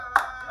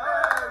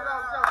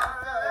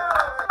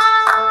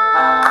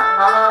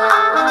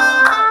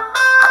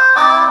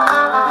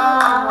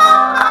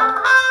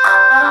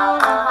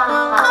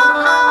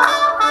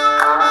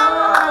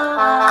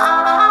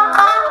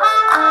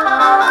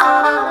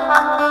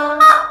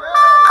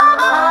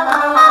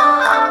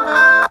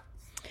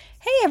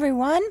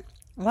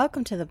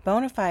welcome to the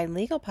Bonafide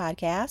Legal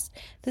Podcast.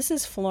 This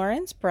is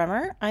Florence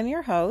Bremer. I'm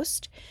your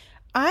host.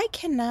 I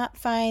cannot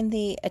find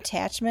the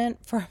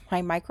attachment for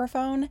my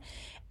microphone,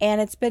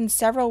 and it's been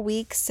several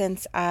weeks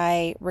since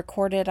I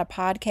recorded a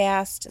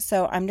podcast,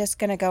 so I'm just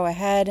going to go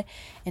ahead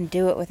and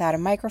do it without a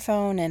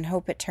microphone and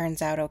hope it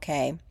turns out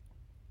okay.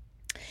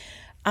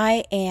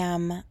 I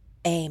am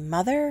a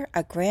mother,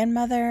 a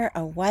grandmother,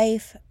 a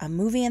wife, a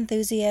movie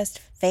enthusiast,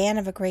 fan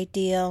of a great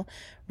deal,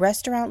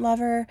 restaurant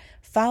lover,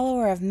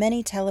 follower of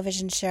many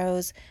television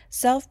shows,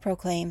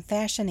 self-proclaimed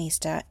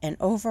fashionista, and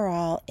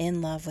overall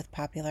in love with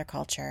popular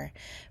culture.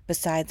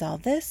 Besides all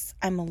this,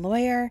 I'm a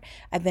lawyer.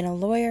 I've been a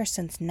lawyer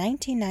since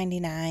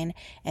 1999,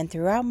 and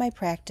throughout my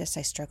practice,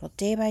 I struggle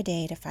day by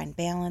day to find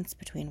balance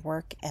between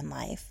work and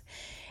life.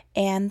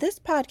 And this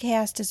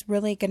podcast is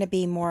really going to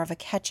be more of a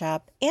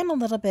catch-up and a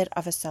little bit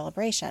of a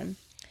celebration.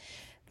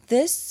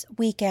 This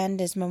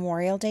weekend is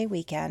Memorial Day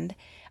weekend.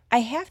 I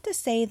have to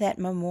say that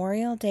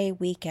Memorial Day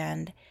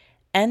weekend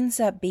ends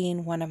up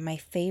being one of my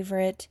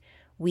favorite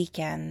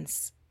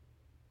weekends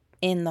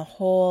in the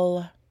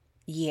whole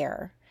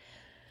year.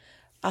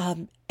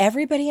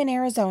 Everybody in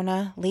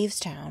Arizona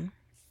leaves town.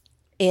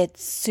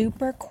 It's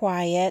super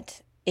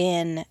quiet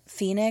in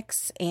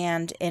Phoenix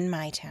and in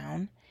my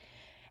town.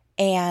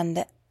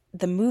 And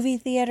the movie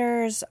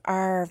theaters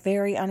are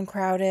very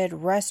uncrowded.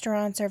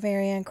 Restaurants are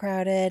very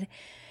uncrowded.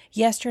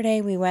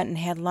 Yesterday, we went and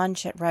had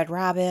lunch at Red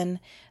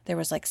Robin. There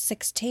was like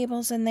 6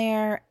 tables in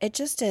there. It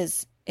just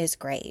is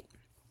great.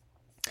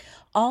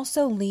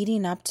 Also,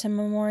 leading up to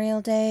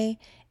Memorial Day,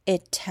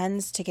 it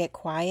tends to get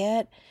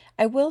quiet.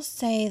 I will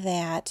say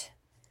that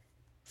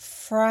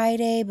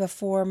Friday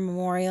before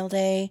Memorial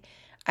Day,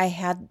 I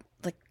had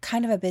like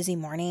kind of a busy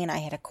morning. I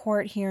had a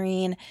court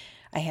hearing.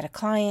 I had a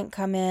client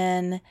come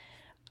in.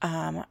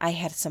 I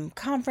had some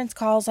conference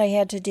calls I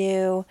had to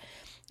do.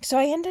 So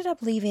I ended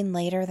up leaving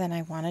later than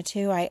I wanted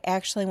to. I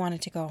actually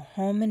wanted to go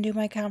home and do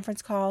my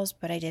conference calls,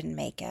 but I didn't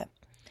make it.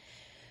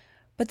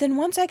 But then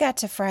once I got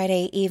to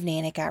Friday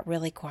evening, it got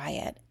really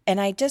quiet, and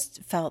I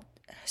just felt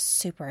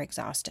super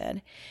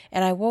exhausted.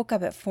 And I woke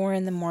up at 4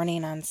 a.m.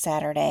 on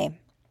Saturday,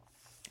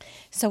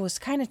 so was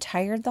kind of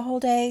tired the whole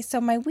day.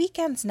 So my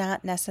weekend's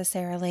not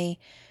necessarily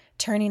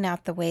turning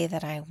out the way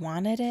that I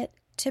wanted it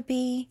to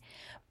be,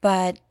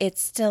 but it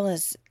still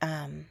is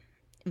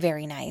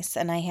very nice.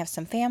 And I have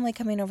some family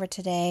coming over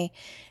today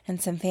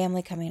and some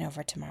family coming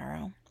over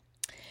tomorrow.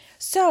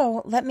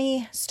 So let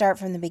me start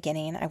from the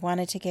beginning. I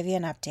wanted to give you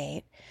an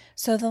update.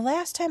 So the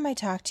last time I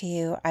talked to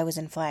you, I was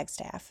in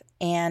Flagstaff,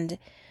 and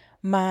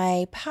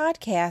my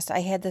podcast, I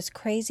had this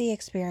crazy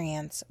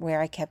experience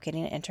where I kept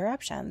getting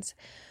interruptions,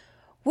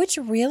 which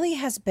really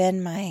has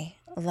been my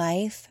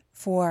life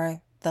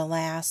for the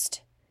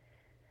last,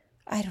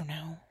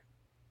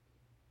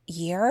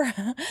 year.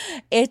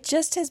 It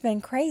just has been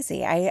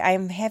crazy.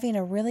 I'm having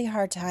a really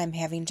hard time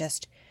having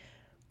just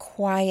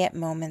quiet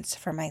moments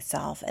for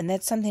myself, and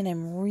that's something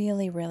I'm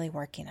really, really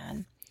working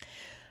on.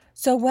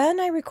 So when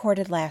I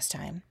recorded last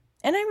time,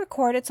 and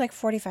it's like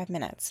 45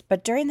 minutes,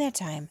 but during that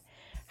time,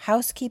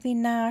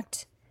 housekeeping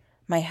knocked,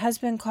 my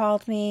husband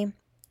called me,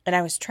 and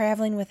I was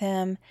traveling with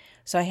him,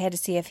 so I had to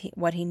see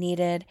what he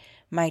needed.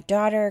 My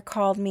daughter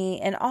called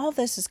me, and all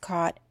this is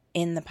caught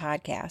in the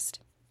podcast.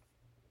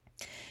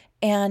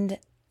 And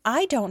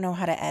I don't know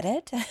how to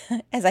edit,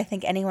 as I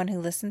think anyone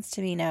who listens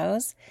to me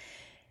knows.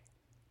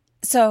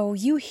 So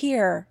you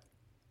hear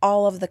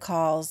all of the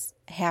calls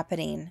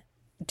happening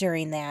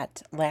during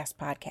that last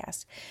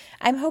podcast.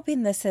 I'm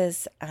hoping this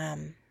is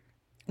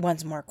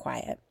one's more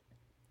quiet.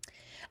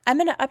 I'm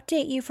going to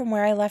update you from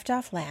where I left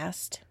off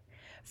last.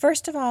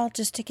 First of all,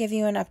 just to give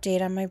you an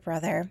update on my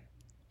brother.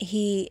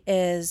 He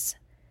is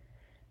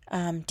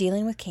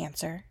dealing with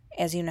cancer,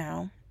 as you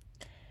know.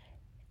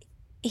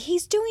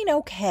 He's doing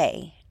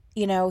okay.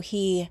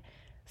 He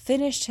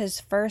finished his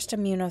first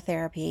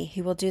immunotherapy.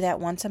 He will do that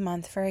once a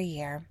month for a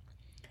year.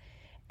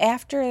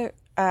 After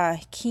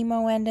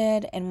chemo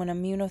ended and when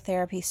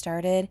immunotherapy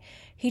started,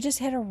 he just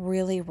had a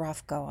really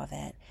rough go of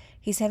it.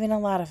 He's having a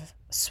lot of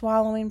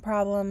swallowing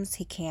problems.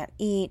 He can't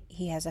eat.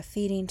 He has a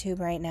feeding tube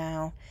right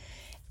now.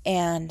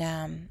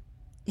 And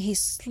he's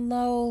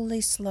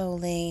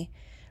slowly,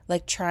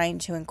 like trying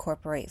to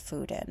incorporate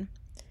food in.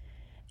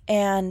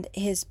 And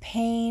his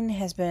pain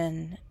has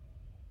been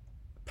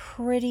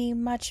pretty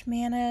much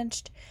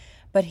managed,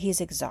 but he's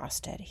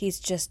exhausted. He's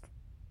just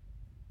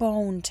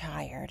bone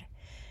tired.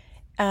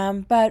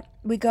 But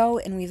we go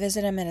and we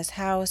visit him at his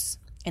house,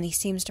 and he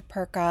seems to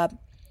perk up,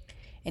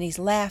 and he's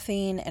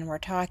laughing, and we're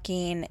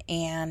talking,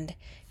 and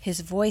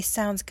his voice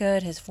sounds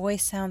good. His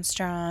voice sounds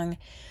strong.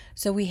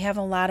 So we have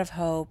a lot of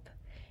hope,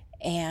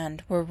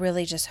 and we're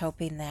really just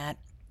hoping that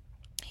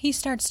he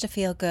starts to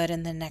feel good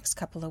in the next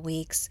couple of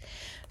weeks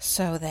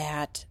so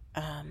that,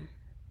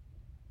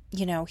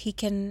 he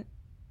can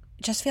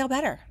just feel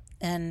better.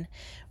 And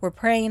we're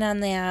praying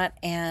on that,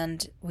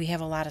 and we have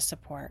a lot of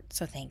support.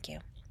 So thank you.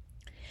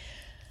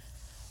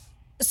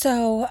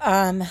 So,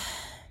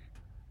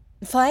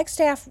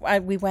 Flagstaff,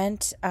 we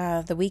went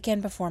the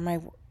weekend before my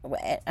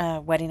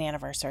wedding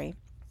anniversary.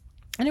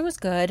 And it was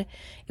good.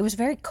 It was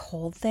very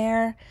cold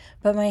there,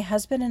 but my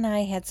husband and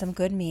I had some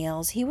good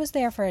meals. He was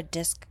there for a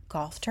disc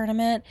golf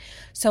tournament,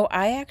 so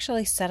I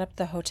actually set up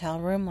the hotel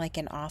room like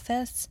an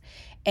office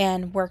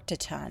and worked a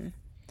ton.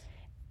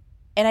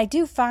 And I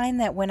do find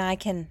that when I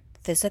can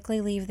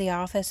physically leave the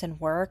office and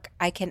work,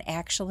 I can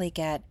actually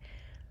get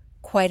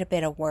quite a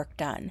bit of work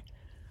done.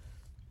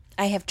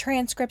 I have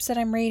transcripts that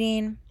I'm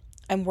reading.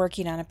 I'm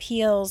working on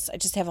appeals. I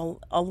just have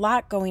a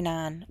lot going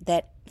on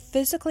that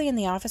physically in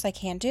the office I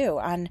can't do.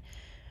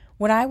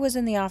 When I was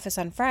in the office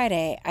on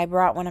Friday, I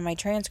brought one of my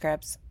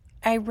transcripts.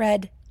 I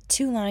read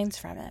 2 lines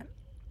from it.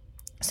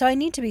 So I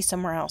need to be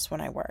somewhere else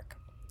when I work.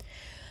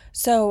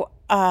 So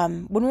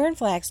when we were in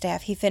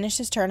Flagstaff, he finished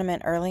his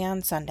tournament early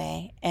on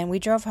Sunday, and we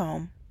drove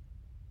home.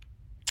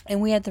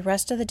 And we had the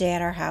rest of the day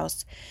at our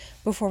house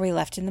before we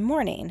left in the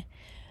morning.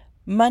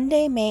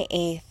 Monday, May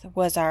 8th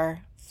was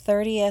our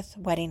 30th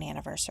wedding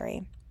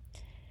anniversary.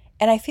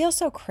 And I feel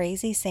so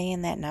crazy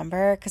saying that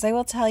number because I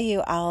will tell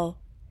you, I'll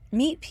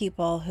meet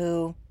people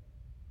who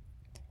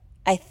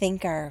I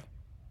think are,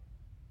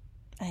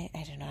 I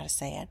don't know how to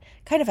say it,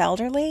 kind of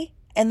elderly.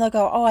 And they'll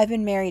go, oh, I've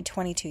been married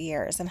 22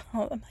 years. And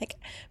I'm like,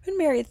 I've been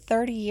married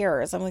 30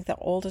 years. I'm like the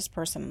oldest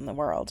person in the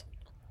world.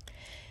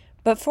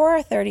 But for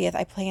our 30th,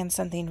 I planned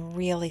something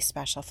really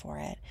special for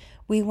it.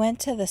 We went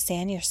to the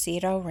San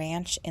Ysidro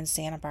Ranch in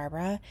Santa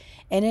Barbara,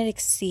 and it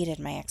exceeded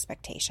my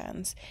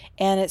expectations.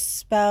 And it's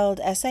spelled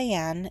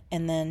S-A-N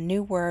and the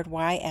new word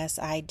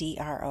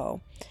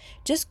Y-S-I-D-R-O.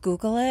 Just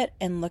Google it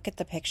and look at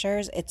the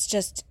pictures. It's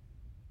just,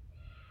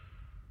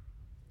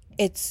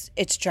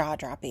 it's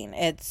jaw-dropping.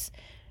 It's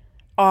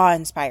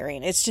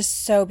awe-inspiring. It's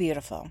just so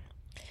beautiful.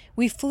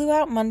 We flew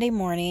out Monday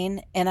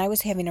morning, and I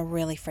was having a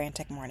really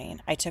frantic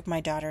morning. I took my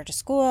daughter to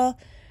school.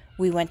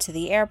 We went to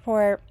the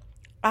airport.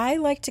 I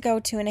like to go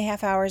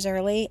 2.5 hours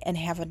early and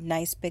have a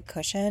nice big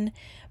cushion,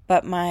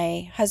 but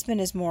my husband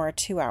is more a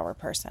 2-hour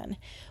person.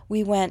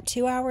 We went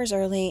 2 hours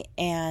early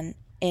and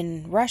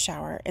in rush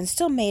hour and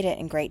still made it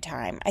in great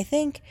time. I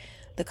think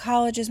the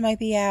colleges might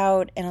be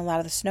out and a lot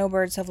of the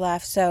snowbirds have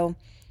left, so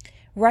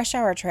rush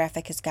hour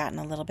traffic has gotten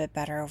a little bit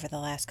better over the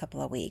last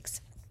couple of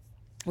weeks.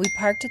 We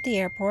parked at the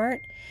airport,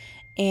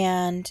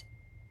 and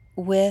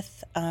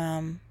with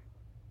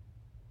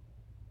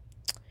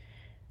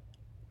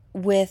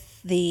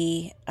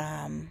the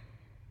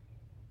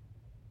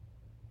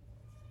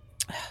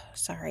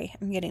sorry,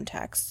 I'm getting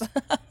texts.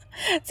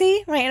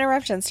 See, my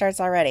interruption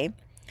starts already.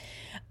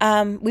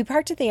 We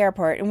parked at the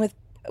airport, and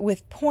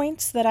with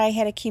points that I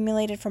had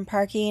accumulated from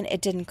parking,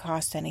 it didn't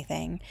cost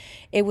anything.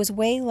 It was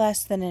way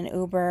less than an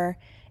Uber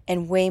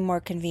and way more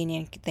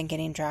convenient than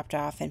getting dropped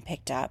off and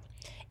picked up.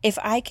 If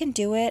I can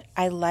do it,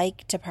 I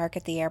like to park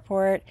at the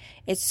airport.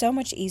 It's so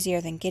much easier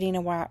than getting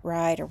a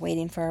ride or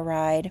waiting for a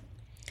ride.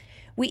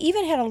 We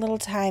even had a little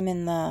time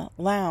in the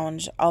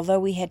lounge, although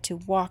we had to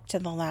walk to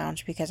the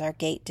lounge because our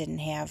gate didn't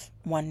have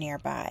one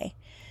nearby.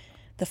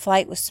 The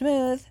flight was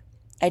smooth.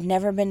 I'd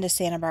never been to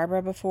Santa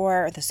Barbara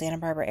before, or the Santa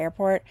Barbara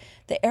airport.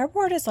 The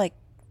airport is like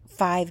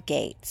 5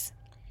 gates.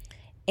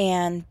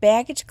 And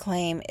baggage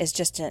claim is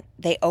just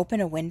they open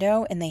a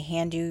window and they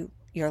hand you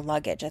your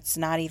luggage. It's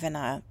not even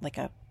a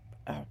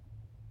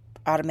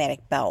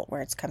automatic belt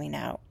where it's coming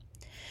out.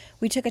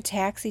 We took a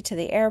taxi to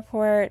the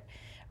airport.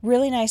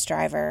 Really nice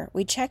driver.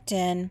 We checked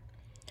in,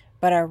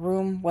 but our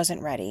room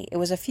wasn't ready. It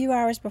was a few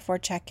hours before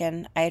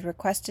check-in. I had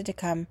requested to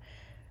come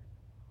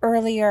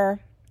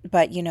earlier,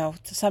 but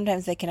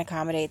sometimes they can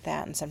accommodate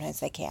that and sometimes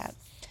they can't.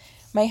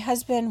 My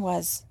husband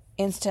was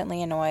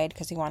instantly annoyed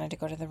because he wanted to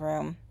go to the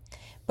room,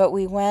 but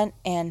we went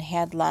and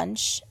had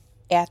lunch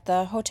at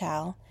the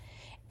hotel,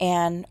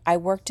 and I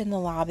worked in the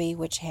lobby,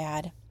 which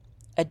had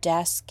a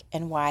desk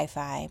and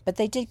Wi-Fi, but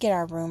they did get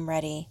our room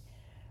ready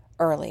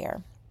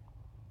earlier.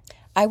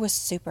 I was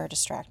super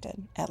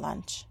distracted at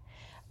lunch.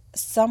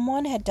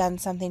 Someone had done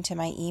something to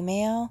my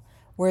email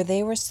where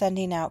they were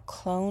sending out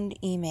cloned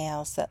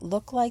emails that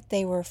looked like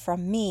they were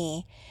from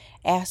me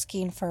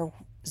asking for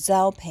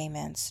Zelle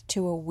payments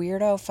to a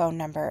weirdo phone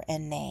number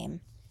and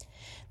name.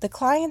 The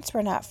clients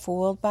were not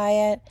fooled by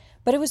it,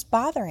 but it was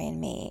bothering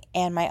me,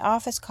 and my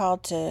office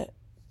called to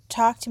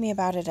talk to me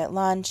about it at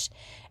lunch,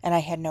 and I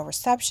had no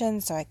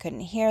reception, so I couldn't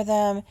hear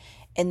them.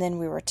 And then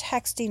we were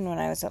texting when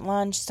I was at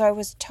lunch, so I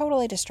was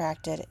totally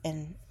distracted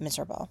and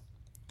miserable.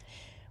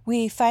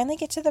 We finally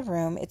get to the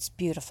room. It's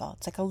beautiful.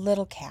 It's like a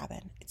little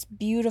cabin. It's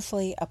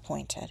beautifully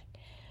appointed.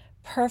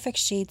 Perfect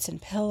sheets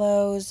and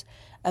pillows,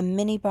 a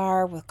mini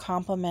bar with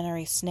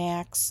complimentary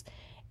snacks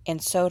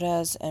and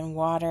sodas and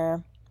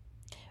water.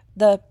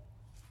 The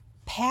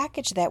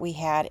package that we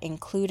had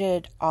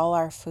included all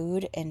our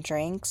food and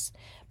drinks,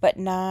 but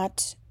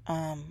not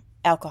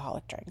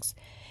alcoholic drinks.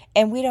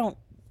 And we don't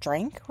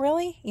drink,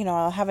 really.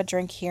 I'll have a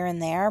drink here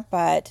and there,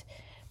 but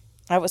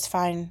that was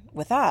fine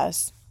with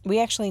us. We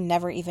actually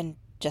never even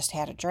just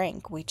had a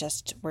drink. We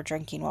just were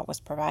drinking what was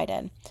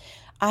provided.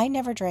 I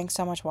never drank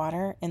so much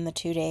water in the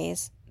 2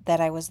 days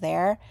that I was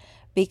there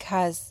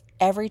because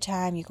every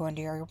time you go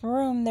into your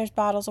room, there's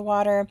bottles of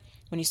water.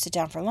 When you sit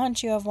down for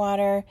lunch, you have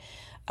water.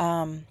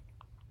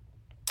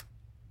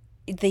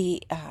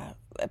 The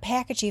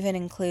package even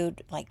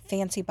include like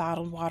fancy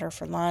bottled water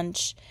for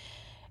lunch.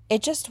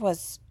 It just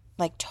was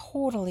like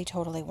totally,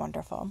 totally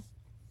wonderful.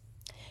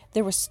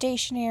 There was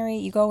stationery.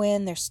 You go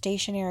in, there's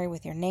stationery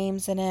with your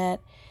names in it.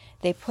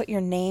 They put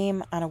your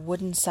name on a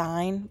wooden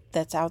sign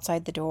that's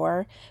outside the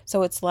door,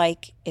 so it's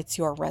like it's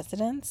your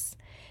residence.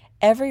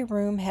 Every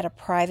room had a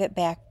private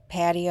back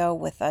patio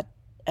with a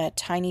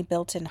tiny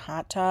built-in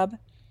hot tub,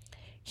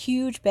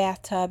 huge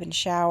bathtub and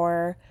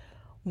shower,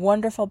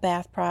 wonderful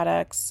bath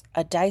products,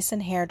 a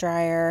Dyson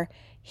hairdryer,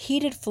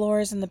 heated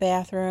floors in the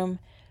bathroom,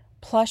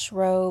 plush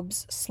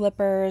robes,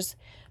 slippers.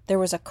 There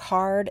was a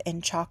card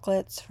and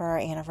chocolates for our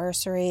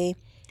anniversary.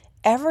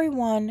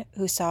 Everyone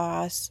who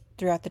saw us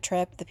throughout the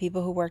trip, the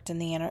people who worked in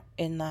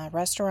the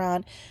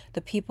restaurant,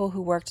 the people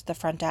who worked at the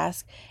front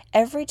desk,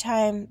 every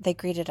time they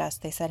greeted us,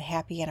 they said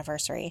happy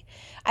anniversary.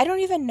 I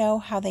don't even know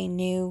how they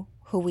knew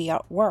who we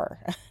were.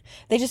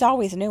 They just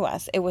always knew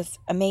us. It was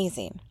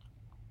amazing.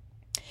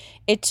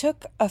 It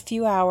took a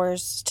few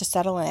hours to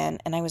settle in,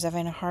 and I was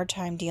having a hard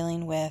time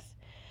dealing with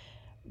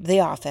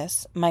the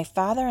office. My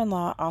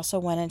father-in-law also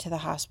went into the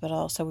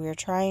hospital, so we were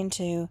trying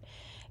to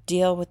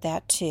deal with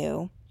that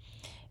too.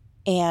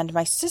 And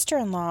my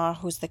sister-in-law,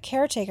 who's the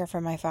caretaker for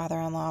my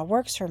father-in-law,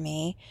 works for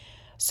me,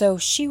 so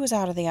she was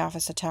out of the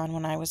office a ton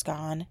when I was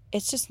gone.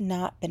 It's just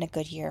not been a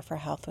good year for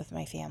health with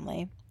my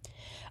family.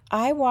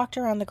 I walked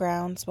around the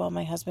grounds while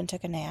my husband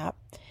took a nap.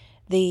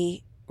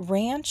 The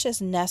ranch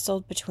is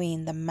nestled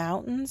between the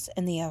mountains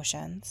and the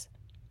ocean.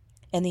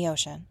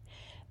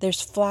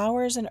 There's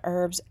flowers and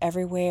herbs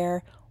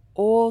everywhere,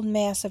 old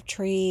massive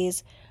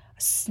trees,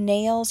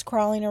 snails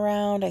crawling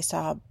around. I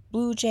saw a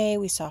blue jay,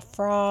 we saw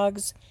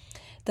frogs.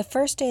 The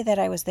first day that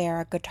I was there,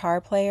 a guitar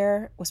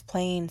player was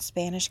playing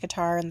Spanish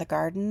guitar in the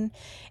garden,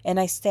 and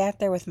I sat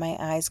there with my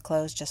eyes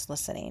closed just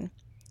listening.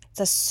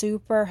 It's a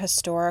super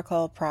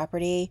historical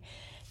property.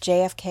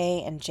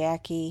 JFK and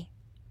Jackie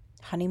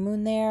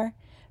honeymoon there.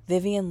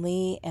 Vivian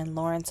Leigh and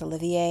Laurence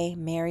Olivier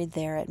married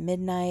there at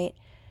midnight.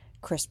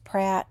 Chris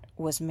Pratt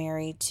was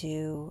married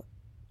to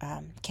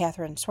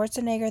Katherine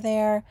Schwarzenegger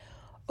there.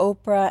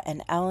 Oprah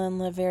and Ellen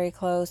live very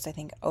close. I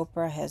think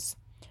Oprah has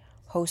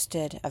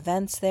hosted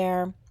events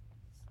there.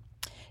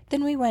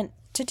 Then we went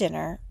to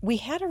dinner. We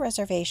had a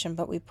reservation,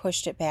 but we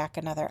pushed it back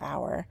another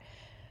hour,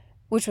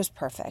 which was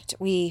perfect.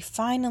 We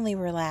finally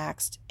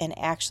relaxed and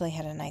actually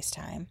had a nice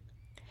time.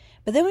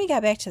 But then we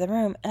got back to the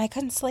room and I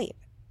couldn't sleep.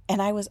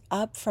 And I was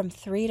up from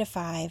 3 to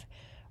 5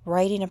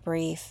 writing a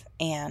brief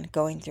and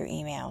going through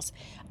emails.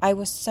 I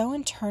was so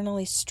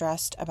internally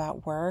stressed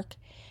about work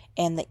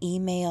and the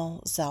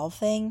email Zell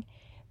thing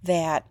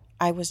that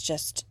I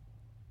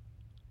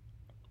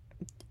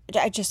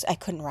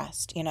couldn't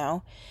rest,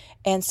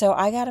 And so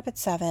I got up at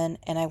 7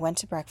 and I went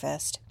to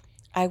breakfast.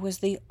 I was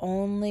the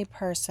only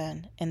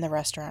person in the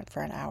restaurant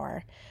for an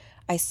hour.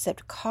 I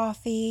sipped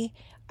coffee.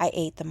 I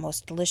ate the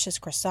most delicious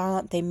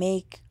croissant. They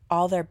make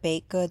all their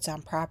baked goods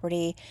on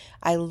property.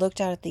 I looked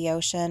out at the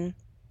ocean.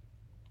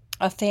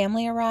 A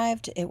family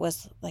arrived. It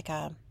was like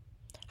a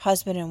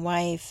husband and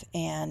wife,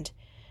 and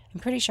I'm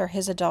pretty sure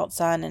his adult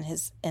son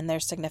and their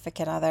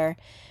significant other.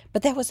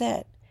 But that was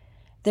it.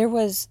 There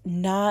was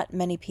not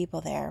many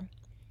people there.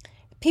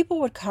 People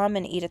would come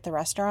and eat at the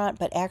restaurant,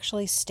 but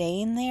actually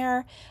staying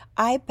there,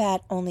 I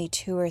bet only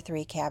 2 or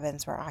 3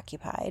 cabins were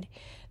occupied.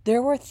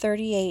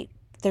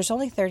 There's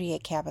only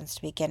 38 cabins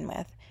to begin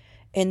with.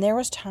 And there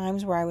was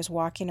times where I was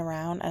walking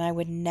around and I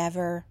would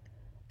never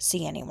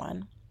see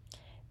anyone.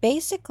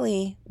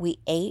 Basically, we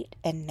ate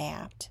and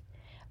napped.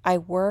 I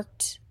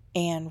worked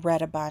and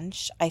read a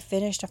bunch. I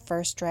finished a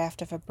first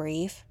draft of a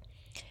brief.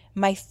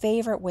 My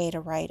favorite way to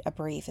write a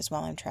brief is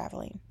while I'm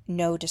traveling.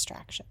 No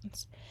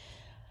distractions.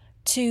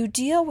 To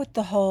deal with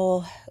the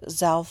whole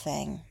Zelle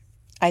thing,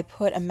 I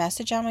put a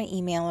message on my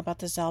email about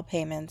the Zelle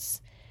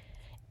payments.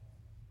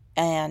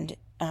 And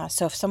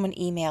so if someone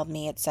emailed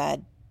me, it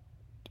said,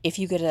 if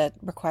you get a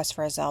request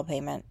for a Zelle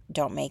payment,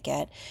 don't make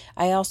it.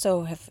 I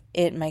also have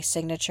it in my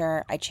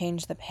signature. I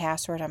changed the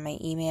password on my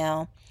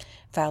email,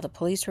 filed a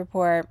police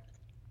report.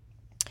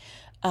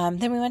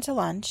 Then we went to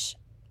lunch.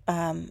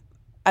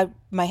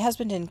 My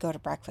husband didn't go to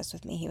breakfast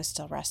with me. He was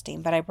still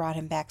resting, but I brought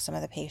him back some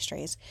of the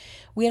pastries.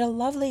 We had a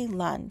lovely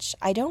lunch.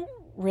 I don't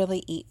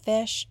really eat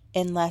fish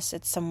unless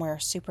it's somewhere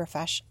super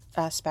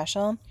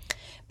special,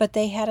 but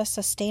they had a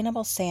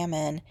sustainable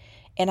salmon,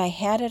 and I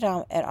had it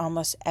at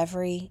almost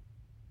every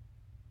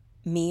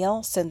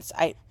meal since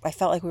I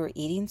felt like we were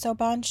eating so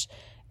much.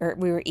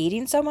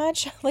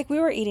 Like we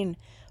were eating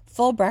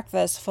full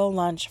breakfast, full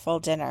lunch, full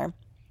dinner.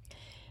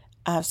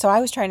 So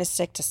I was trying to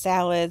stick to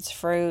salads,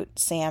 fruit,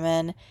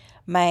 salmon.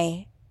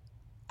 My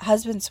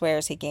husband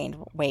swears he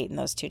gained weight in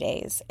those 2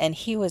 days, and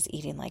he was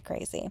eating like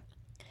crazy.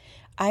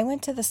 I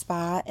went to the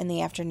spa in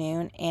the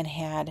afternoon and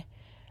had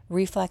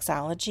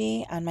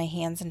reflexology on my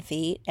hands and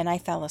feet, and I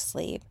fell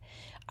asleep.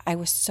 I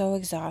was so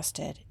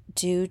exhausted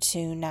due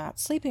to not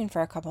sleeping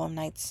for a couple of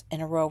nights in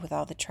a row with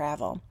all the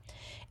travel.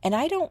 And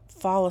I don't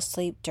fall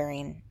asleep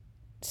during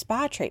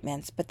spa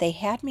treatments, but they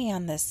had me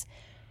on this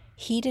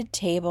heated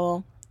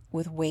table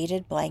with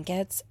weighted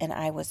blankets, and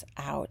I was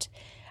out.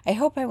 I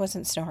hope I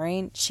wasn't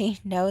snoring. She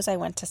knows I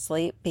went to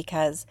sleep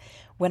because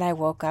when I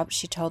woke up,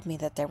 she told me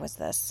that there was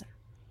this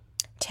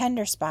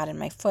tender spot in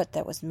my foot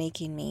that was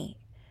making me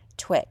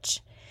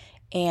twitch.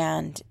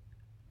 And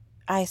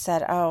I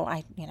said, "Oh,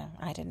 I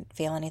didn't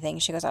feel anything."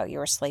 She goes, "Oh, you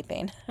were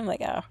sleeping." I'm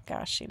like, "Oh,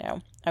 gosh,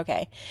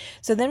 Okay.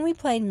 So then we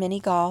played mini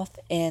golf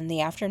in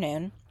the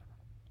afternoon.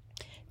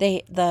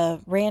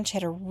 The ranch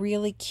had a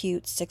really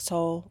cute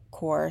 6-hole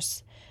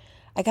course.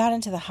 I got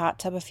into the hot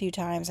tub a few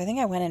times. I think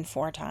I went in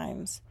 4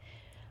 times.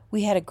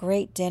 We had a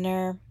great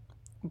dinner,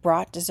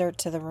 brought dessert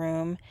to the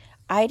room.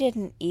 I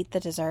didn't eat the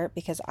dessert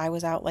because I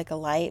was out like a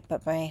light,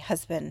 but my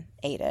husband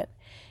ate it.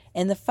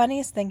 And the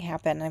funniest thing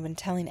happened, I've been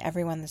telling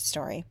everyone this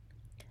story.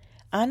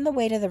 On the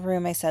way to the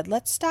room, I said,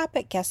 let's stop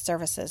at guest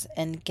services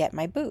and get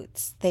my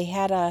boots. They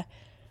had a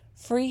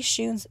free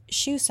shoe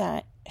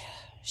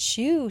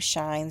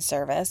shine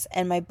service,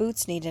 and my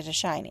boots needed a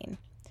shining.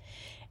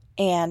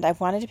 And I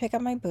wanted to pick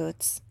up my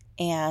boots,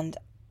 and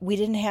we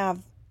didn't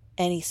have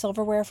any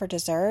silverware for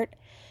dessert.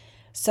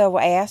 So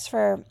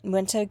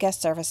went to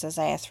guest services.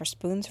 I asked for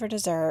spoons for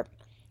dessert,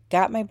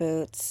 got my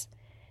boots,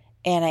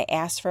 and I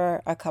asked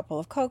for a couple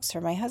of Cokes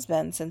for my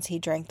husband since he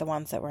drank the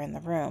ones that were in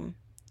the room.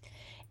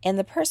 And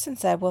the person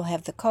said, we'll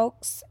have the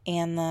Cokes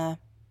and the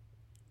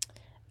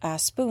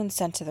spoons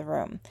sent to the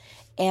room.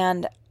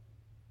 And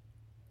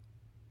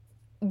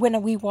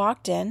when we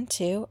walked in,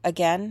 too,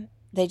 again,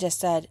 they just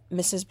said,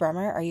 Mrs.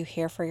 Brummer, are you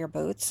here for your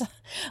boots?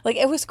 Like,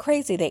 it was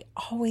crazy. They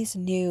always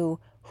knew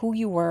who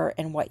you were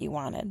and what you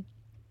wanted.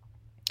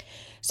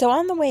 So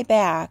on the way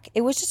back,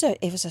 it was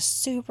a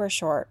super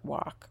short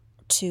walk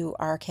to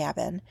our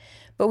cabin,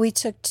 but we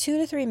took 2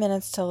 to 3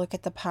 minutes to look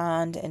at the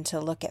pond and to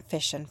look at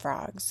fish and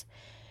frogs.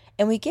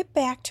 And we get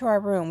back to our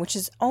room, which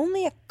is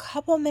only a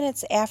couple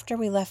minutes after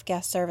we left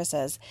guest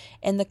services,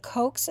 and the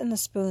Cokes and the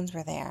spoons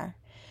were there.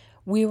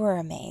 We were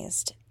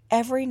amazed.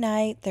 Every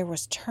night there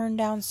was turn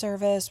down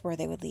service where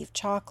they would leave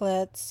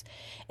chocolates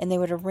and they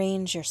would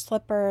arrange your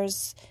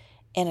slippers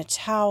and a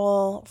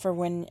towel for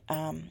when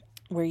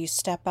where you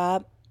step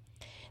up.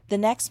 The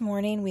next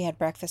morning we had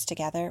breakfast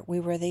together. We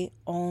were the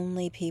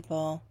only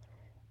people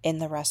in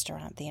the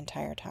restaurant the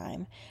entire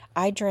time.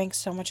 I drank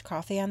so much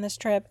coffee on this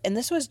trip, and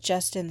this was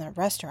just in the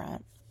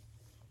restaurant.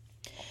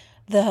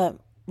 The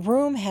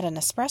room had an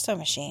espresso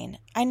machine.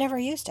 I never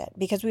used it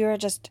because we were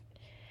just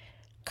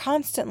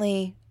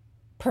constantly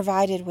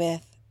provided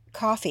with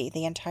coffee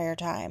the entire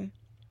time.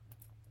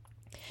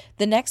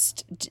 The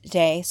next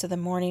day, so the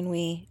morning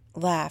we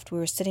left, we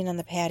were sitting on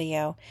the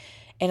patio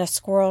and a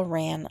squirrel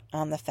ran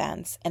on the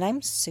fence. And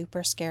I'm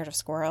super scared of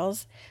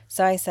squirrels.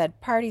 So I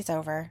said, party's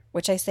over,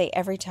 which I say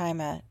every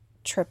time a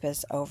trip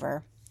is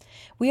over.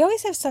 We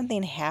always have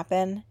something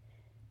happen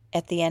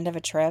at the end of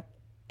a trip.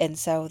 And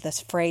so this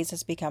phrase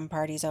has become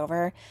party's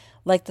over.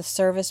 Like the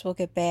service will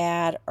get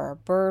bad, or a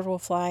bird will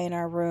fly in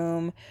our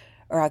room,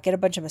 or I'll get a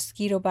bunch of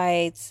mosquito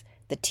bites,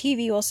 the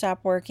TV will stop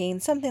working,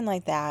 something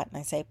like that. And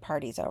I say,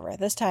 party's over.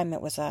 This time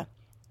it was a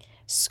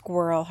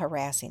squirrel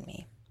harassing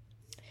me.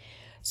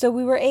 So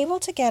we were able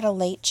to get a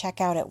late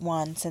checkout at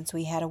 1 since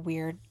we had a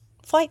weird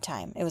flight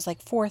time. It was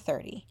like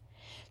 4:30.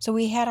 So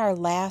we had our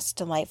last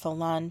delightful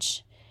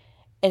lunch.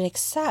 And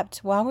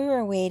except while we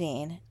were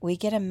waiting, we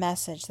get a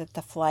message that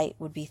the flight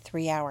would be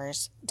 3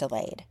 hours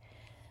delayed.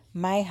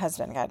 My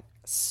husband got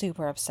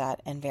super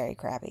upset and very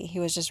crabby.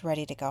 He was just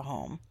ready to go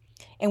home.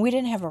 And we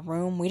didn't have a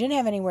room. We didn't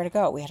have anywhere to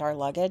go. We had our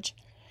luggage.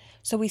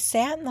 So we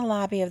sat in the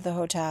lobby of the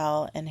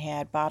hotel and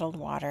had bottled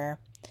water.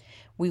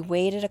 We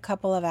waited a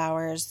couple of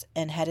hours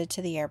and headed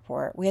to the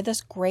airport. We had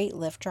this great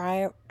Lyft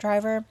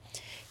driver.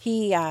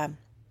 He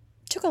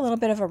took a little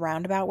bit of a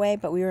roundabout way,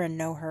 but we were in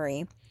no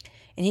hurry.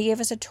 And he gave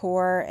us a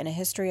tour and a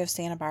history of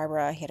Santa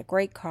Barbara. He had a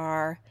great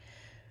car.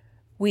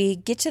 We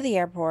get to the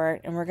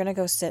airport and we're going to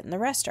go sit in the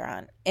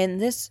restaurant. And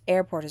this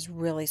airport is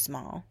really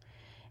small.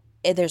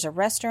 There's a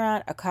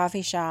restaurant, a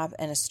coffee shop,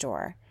 and a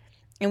store.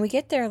 And we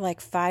get there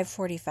like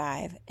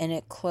 5:45 and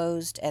it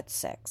closed at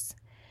 6.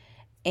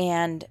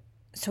 And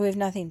so we have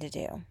nothing to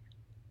do.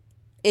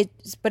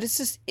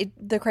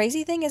 The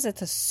crazy thing is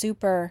it's a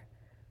super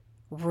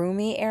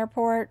roomy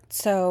airport.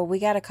 So we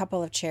got a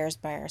couple of chairs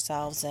by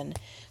ourselves and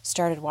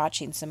started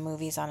watching some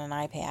movies on an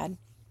iPad.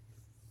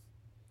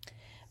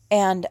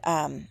 And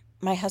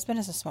my husband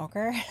is a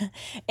smoker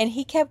and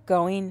he kept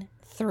going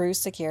through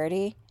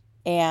security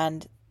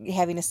and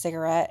having a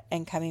cigarette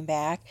and coming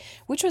back,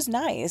 which was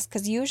nice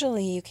because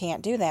usually you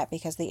can't do that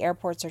because the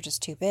airports are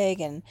just too big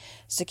and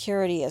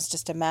security is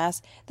just a mess.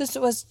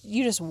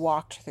 You just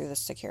walked through the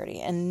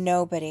security and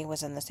nobody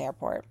was in this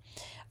airport.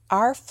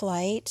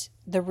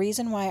 The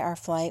reason why our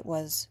flight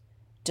was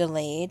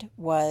delayed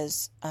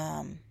was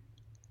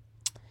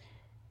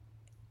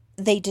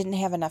they didn't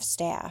have enough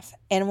staff.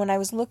 And when I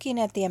was looking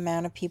at the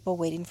amount of people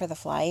waiting for the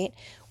flight,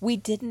 we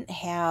didn't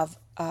have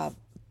a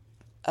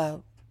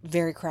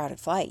very crowded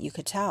flight, you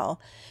could tell.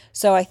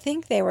 So I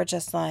think they were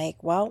just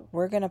like, well,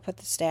 we're going to put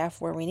the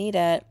staff where we need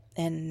it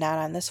and not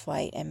on this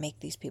flight and make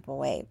these people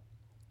wait.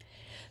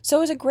 So it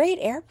was a great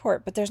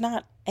airport, but there's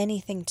not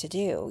anything to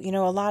do.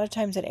 A lot of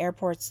times at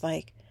airports,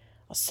 like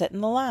sit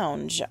in the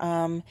lounge.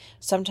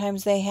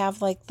 Sometimes they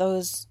have like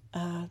those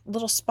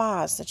little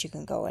spas that you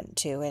can go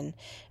into and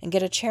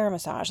get a chair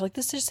massage. Like,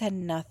 this just had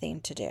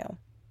nothing to do.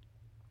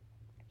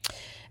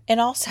 And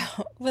also,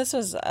 this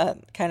was a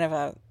kind of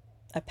a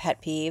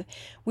pet peeve.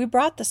 We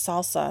brought the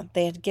salsa.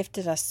 They had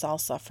gifted us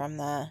salsa from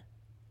the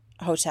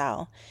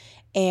hotel.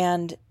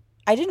 And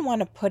I didn't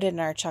want to put it in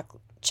our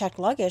checked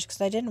luggage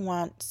because I didn't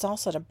want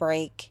salsa to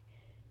break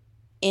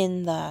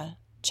in the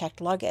checked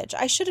luggage.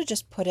 I should have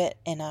just put it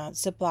in a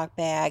Ziploc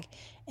bag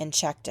and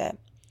checked it.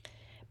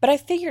 But I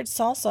figured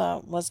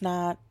salsa was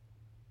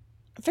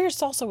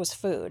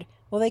food.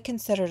 Well, they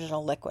considered it a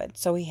liquid,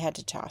 so we had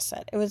to toss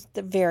it. It was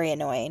very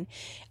annoying.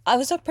 It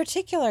was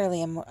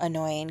particularly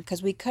annoying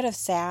because we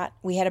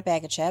had a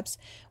bag of chips.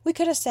 We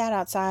could have sat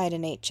outside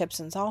and ate chips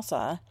and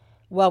salsa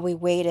while we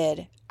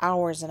waited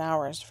hours and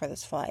hours for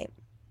this flight.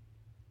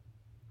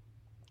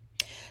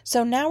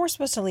 So now we're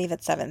supposed to leave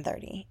at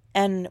 7:30,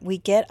 and we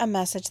get a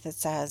message that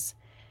says,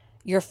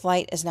 your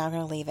flight is now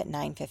going to leave at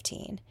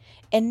 9:15.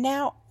 And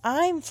now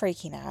I'm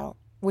freaking out,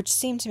 which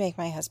seemed to make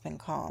my husband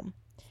calm.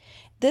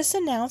 This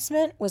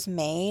announcement was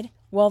made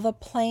while the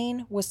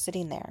plane was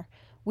sitting there.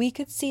 We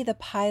could see the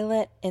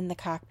pilot in the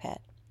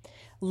cockpit.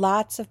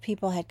 Lots of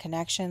people had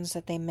connections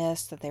that they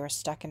missed, that they were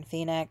stuck in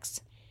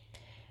Phoenix.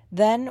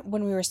 Then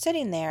when we were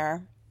sitting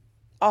there,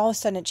 all of a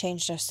sudden it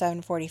changed to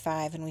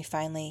 7:45 and we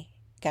finally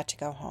got to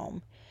go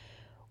home.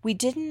 We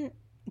didn't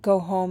go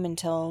home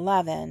until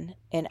 11,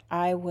 and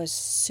I was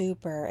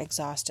super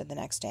exhausted the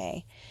next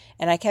day.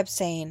 And I kept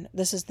saying,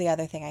 this is the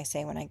other thing I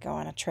say when I go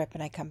on a trip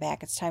and I come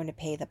back, it's time to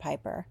pay the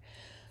piper.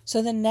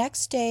 So the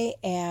next day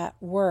at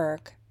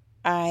work,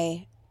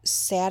 I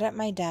sat at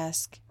my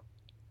desk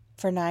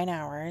for 9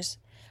 hours.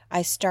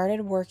 I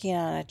started working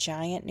on a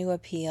giant new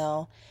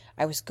appeal.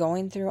 I was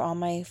going through all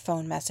my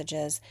phone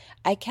messages.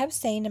 I kept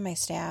saying to my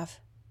staff,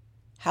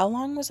 how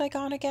long was I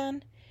gone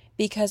again?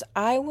 Because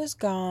I was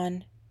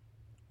gone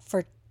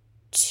for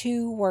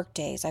 2 work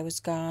days. I was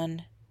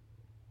gone.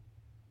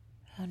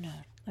 Oh no,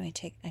 I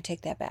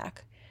take that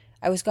back.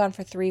 I was gone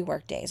for 3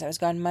 work days. I was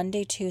gone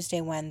Monday,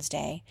 Tuesday,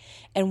 Wednesday.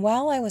 And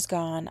while I was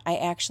gone, I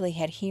actually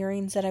had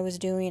hearings that I was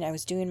doing. I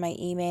was doing my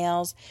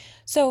emails.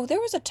 So there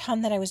was a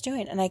ton that I was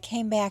doing. And I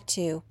came back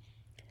to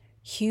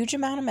huge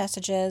amount of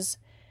messages,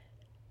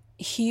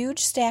 huge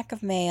stack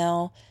of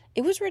mail.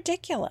 It was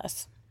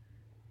ridiculous.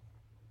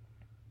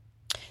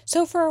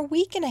 So for a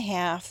week and a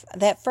half,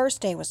 that first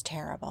day was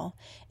terrible.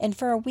 And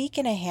for a week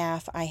and a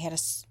half, I had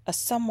a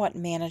somewhat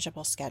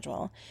manageable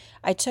schedule.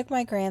 I took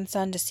my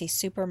grandson to see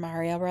Super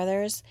Mario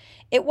Brothers.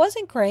 It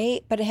wasn't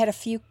great, but it had a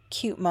few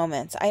cute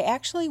moments. I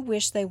actually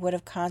wish they would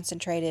have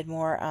concentrated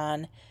more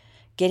on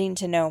getting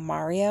to know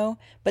Mario,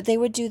 but they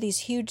would do these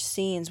huge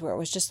scenes where it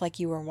was just like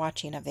you were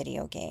watching a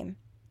video game.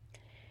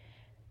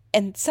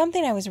 And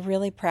something I was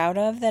really proud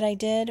of that I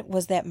did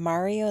was that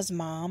Mario's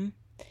mom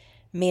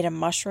made a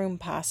mushroom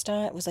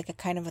pasta. It was like a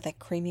kind of with a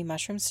creamy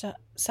mushroom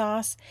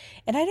sauce.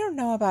 And I don't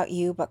know about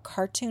you, but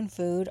cartoon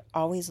food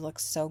always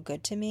looks so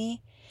good to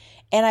me.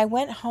 And I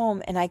went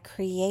home and I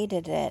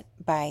created it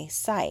by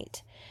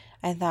sight.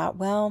 I thought,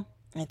 well,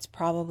 it's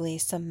probably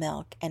some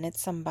milk and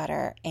it's some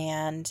butter.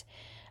 And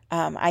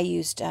I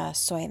used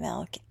soy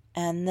milk.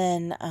 And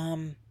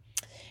then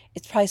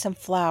it's probably some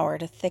flour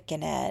to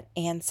thicken it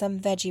and some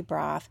veggie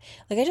broth.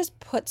 Like, I just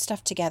put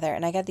stuff together,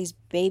 and I got these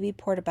baby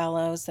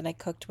portobellos that I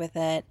cooked with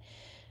it.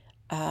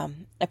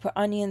 I put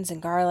onions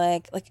and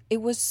garlic. Like,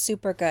 it was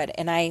super good.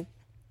 And I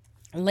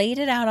laid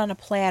it out on a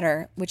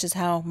platter, which is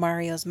how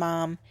Mario's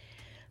mom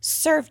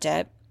served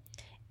it,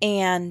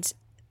 and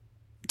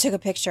took a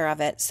picture of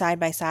it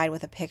side by side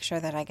with a picture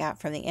that I got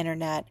from the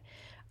internet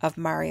of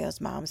Mario's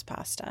mom's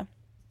pasta.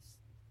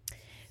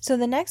 So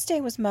the next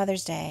day was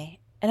Mother's Day.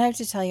 And I have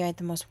to tell you, I had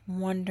the most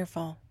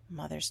wonderful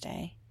Mother's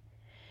Day.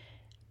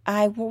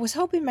 I was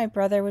hoping my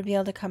brother would be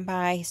able to come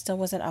by. He still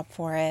wasn't up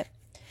for it.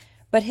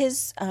 But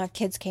his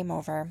kids came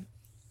over,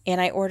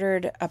 and I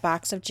ordered a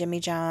box of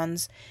Jimmy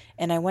John's,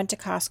 and I went to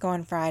Costco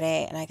on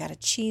Friday, and I got a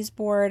cheese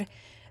board.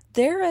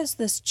 There is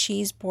this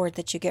cheese board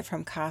that you get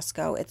from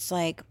Costco. It's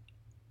like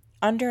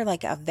under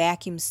like a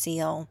vacuum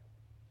seal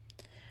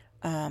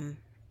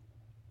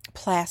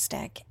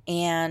plastic,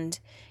 and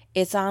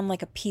it's on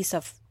like a piece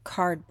of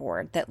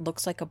cardboard that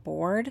looks like a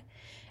board.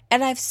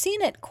 And I've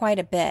seen it quite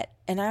a bit,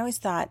 and I always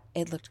thought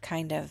it looked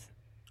kind of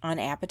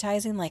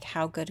unappetizing, like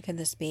how good could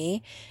this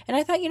be? And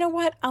I thought, you know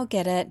what, I'll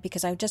get it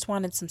because I just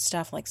wanted some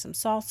stuff like some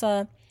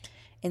salsa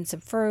and some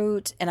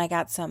fruit, and I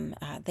got some,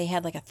 they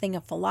had like a thing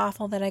of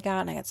falafel that I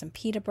got, and I got some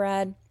pita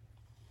bread,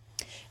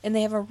 and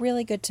they have a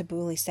really good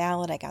tabbouleh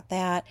salad. I got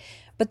that.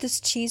 But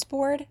this cheese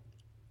board,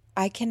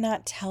 I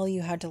cannot tell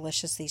you how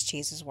delicious these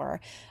cheeses were.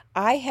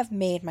 I have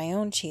made my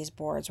own cheese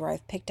boards where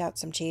I've picked out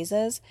some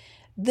cheeses.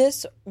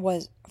 This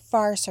was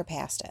far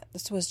surpassed it.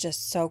 This was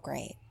just so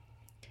great.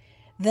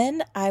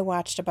 Then I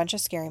watched a bunch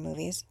of scary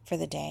movies for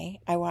the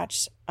day. I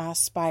watched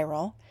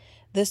Spiral.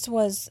 This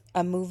was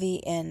a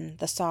movie in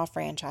the Saw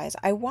franchise.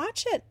 I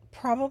watch it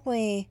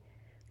probably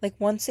like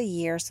once a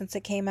year since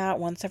it came out,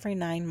 once every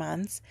 9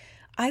 months.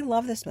 I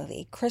love this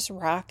movie. Chris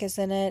Rock is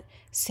in it,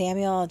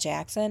 Samuel L.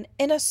 Jackson,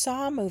 in a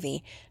Saw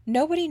movie.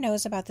 Nobody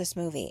knows about this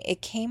movie.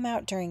 It came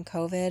out during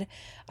COVID.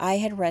 I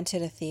had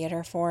rented a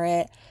theater for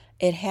it.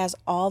 It has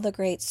all the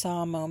great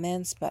Saw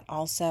moments, but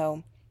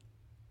also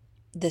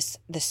this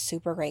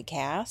super great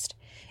cast.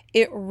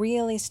 It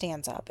really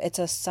stands up. It's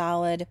a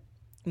solid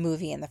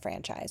movie in the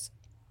franchise.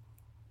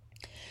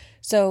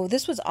 So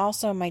this was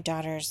also my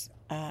daughter's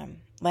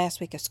last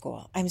week of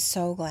school. I'm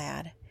so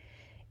glad.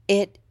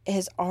 It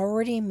has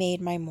already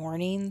made my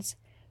mornings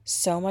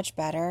so much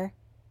better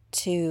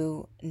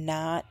to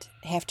not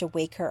have to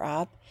wake her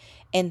up.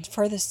 And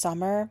for the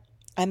summer,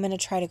 I'm going to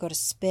try to go to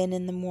spin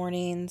in the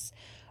mornings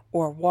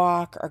or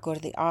walk or go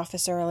to the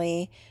office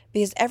early,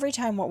 because every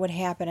time what would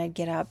happen, I'd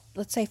get up,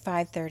 let's say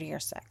 5:30 or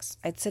 6.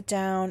 I'd sit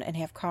down and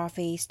have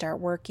coffee, start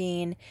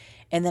working,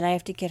 and then I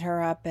have to get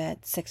her up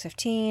at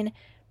 6:15,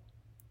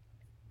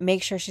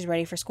 make sure she's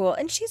ready for school.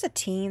 And she's a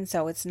teen,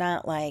 so it's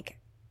not like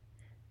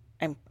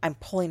I'm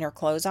pulling her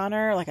clothes on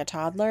her like a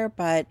toddler,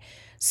 but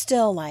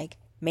still, like,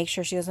 make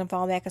sure she doesn't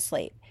fall back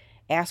asleep.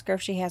 Ask her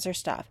if she has her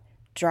stuff.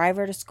 Drive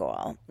her to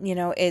school.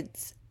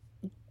 It's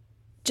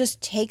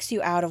just takes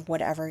you out of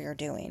whatever you're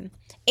doing.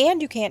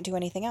 And you can't do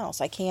anything else.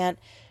 I can't,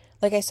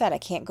 like I said, I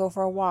can't go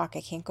for a walk.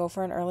 I can't go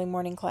for an early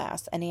morning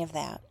class, any of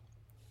that.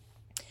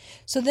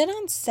 So then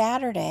on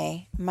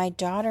Saturday, my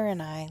daughter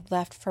and I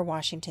left for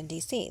Washington,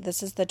 D.C.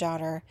 This is the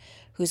daughter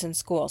who's in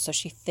school. So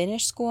she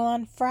finished school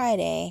on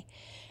Friday,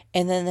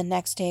 and then the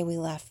next day we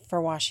left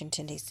for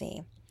Washington,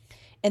 D.C.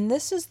 And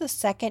this is the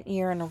second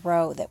year in a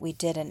row that we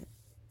did an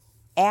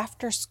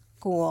after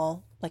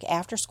school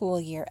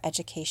year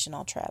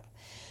educational trip.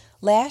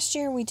 Last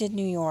year we did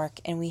New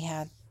York, and we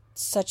had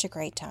such a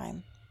great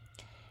time.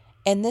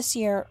 And this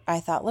year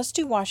I thought, let's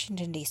do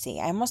Washington, D.C.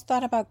 I almost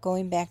thought about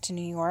going back to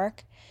New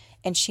York,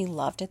 and she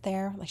loved it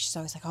there. Like, she's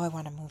always like, oh, I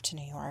want to move to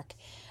New York.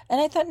 And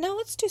I thought, no,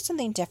 let's do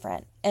something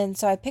different. And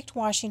so I picked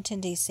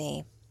Washington,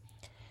 D.C.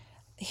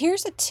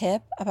 Here's a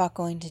tip about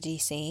going to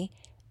D.C.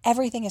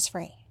 Everything is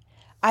free.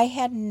 I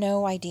had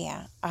no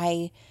idea.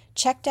 I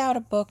checked out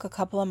a book a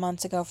couple of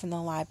months ago from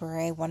the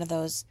library, one of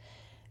those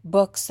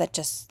books that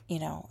just,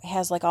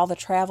 has like all the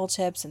travel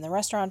tips and the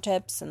restaurant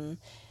tips and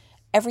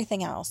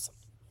everything else.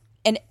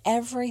 And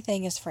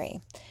everything is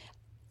free.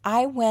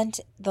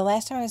 The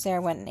last time I was there, I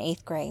went in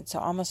 8th grade, so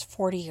almost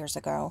 40 years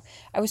ago.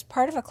 I was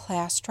part of a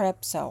class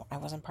trip, so I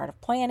wasn't part of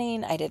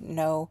planning. I didn't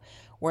know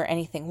where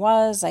anything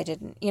was. I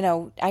didn't,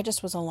 I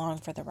just was along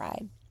for the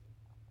ride.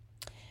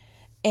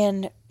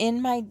 And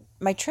in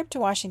my trip to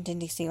Washington,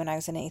 D.C. when I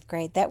was in 8th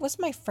grade, that was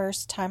my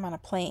first time on a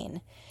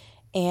plane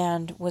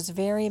and was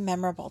very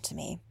memorable to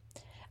me.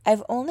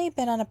 I've only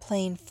been on a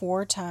plane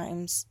 4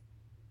 times.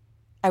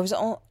 I was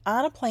on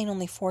a plane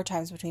only 4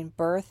 times between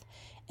birth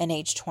and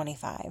age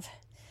 25.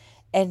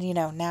 And,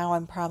 now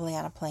I'm probably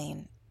on a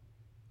plane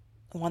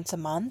once a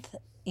month,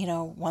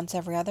 once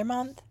every other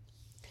month.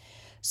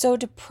 So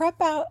to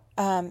prep out,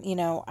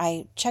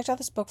 I checked out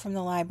this book from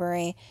the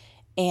library,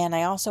 and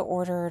I also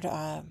ordered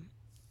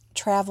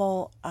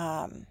travel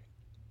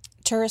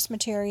tourist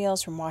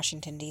materials from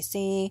Washington,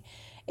 D.C.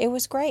 It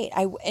was great.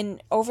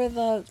 And over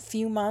the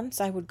few months,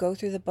 I would go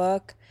through the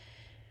book,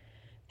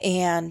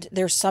 and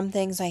there's some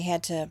things I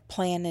had to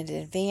plan in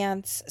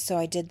advance, so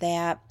I did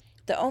that.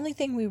 The only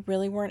thing we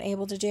really weren't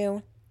able to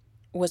do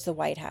was the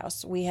White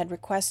House. We had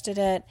requested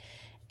it,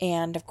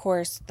 and of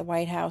course, the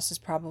White House is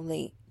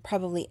probably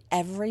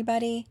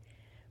everybody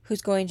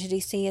who's going to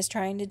DC is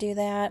trying to do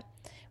that,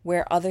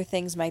 where other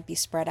things might be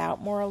spread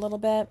out more a little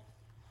bit.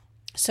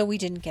 So we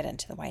didn't get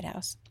into the White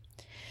House.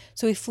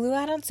 So we flew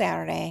out on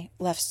Saturday,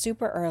 left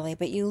super early,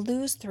 but you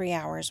lose 3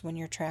 hours when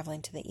you're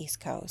traveling to the East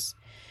Coast.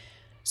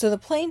 So the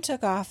plane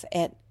took off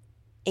at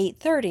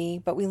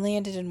 8:30, but we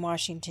landed in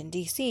Washington,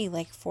 D.C.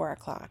 like 4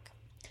 o'clock.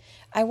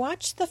 I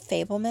watched The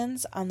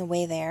Fabelmans on the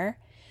way there.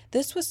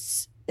 This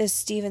is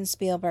Steven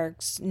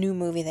Spielberg's new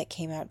movie that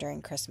came out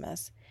during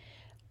Christmas.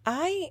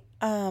 I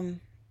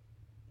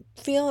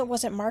feel it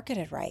wasn't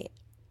marketed right.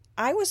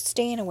 I was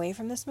staying away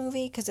from this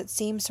movie because it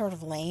seemed sort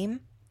of lame.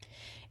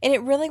 And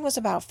it really was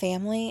about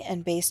family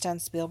and based on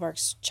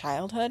Spielberg's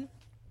childhood.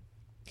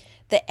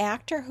 The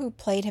actor who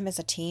played him as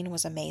a teen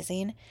was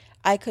amazing.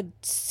 I could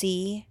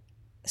see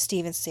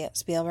Steven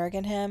Spielberg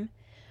in him.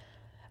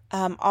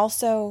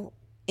 Also,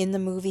 in the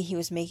movie, he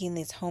was making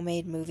these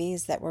homemade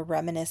movies that were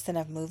reminiscent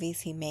of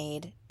movies he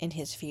made in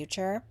his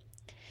future.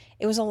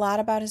 It was a lot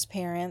about his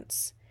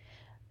parents.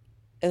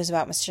 It was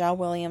about Michelle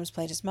Williams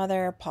played his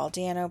mother, Paul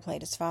Dano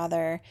played his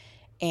father,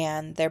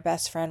 and their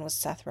best friend was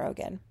Seth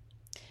Rogen.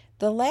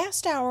 The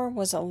last hour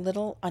was a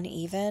little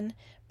uneven,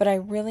 but I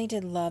really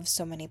did love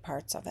so many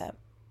parts of it.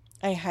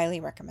 I highly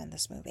recommend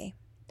this movie.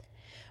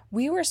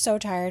 We were so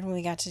tired when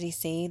we got to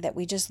DC that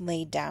we just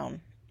laid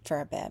down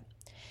for a bit.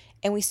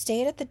 And we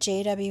stayed at the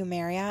JW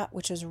Marriott,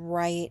 which was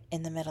right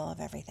in the middle of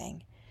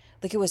everything.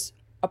 Like, it was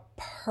a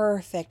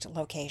perfect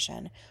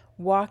location.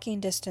 Walking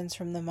distance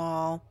from the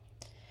mall,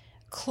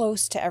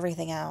 close to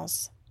everything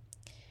else.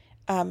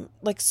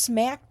 Like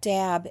smack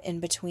dab in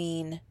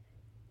between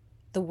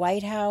the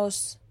White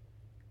House,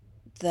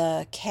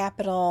 the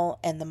Capitol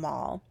and the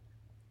mall.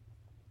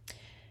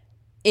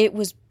 It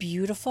was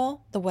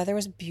beautiful. The weather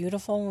was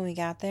beautiful when we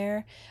got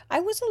there. I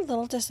was a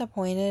little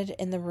disappointed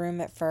in the room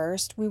at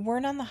first. We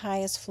weren't on the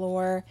highest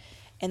floor,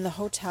 and the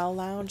hotel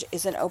lounge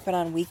isn't open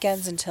on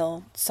weekends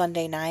until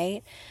Sunday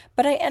night.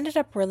 But I ended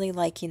up really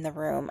liking the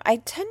room. I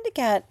tend to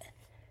get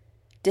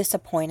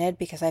disappointed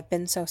because I've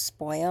been so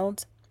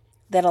spoiled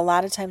that a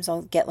lot of times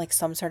I'll get like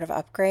some sort of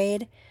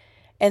upgrade.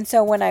 And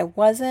so when I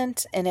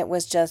wasn't, and it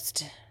was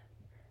just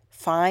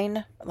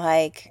fine,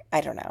 like,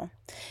 I don't know.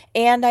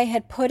 And I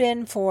had put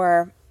in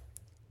for,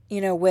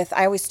 I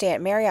always stay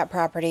at Marriott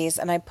properties,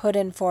 and I put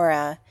in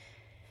for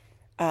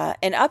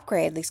an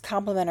upgrade, these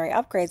complimentary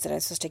upgrades that I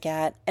was supposed to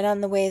get. And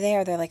on the way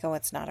there, they're like, oh,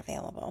 it's not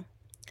available.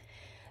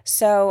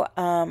 So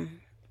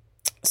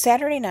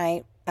Saturday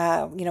night,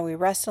 we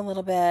rest a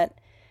little bit.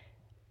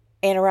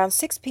 And around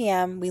 6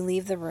 p.m., we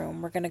leave the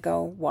room. We're going to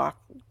go walk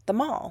the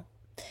mall.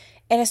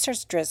 And it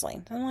starts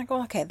drizzling. I'm like,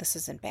 well, okay, this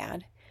isn't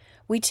bad.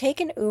 We take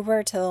an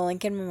Uber to the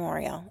Lincoln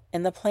Memorial.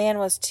 And the plan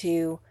was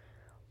to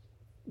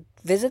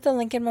visit the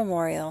Lincoln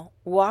Memorial,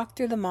 walk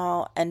through the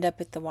mall, end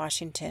up at the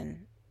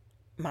Washington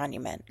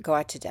Monument, go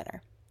out to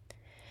dinner.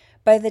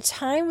 By the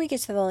time we get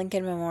to the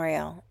Lincoln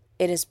Memorial,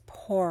 it is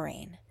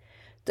pouring.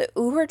 The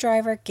Uber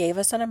driver gave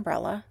us an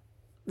umbrella.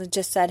 It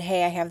just said,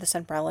 hey, I have this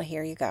umbrella.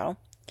 Here you go.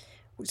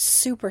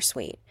 Super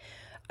sweet.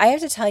 I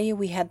have to tell you,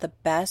 we had the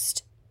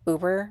best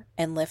Uber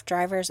and Lyft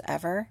drivers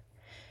ever.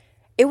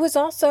 It was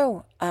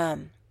also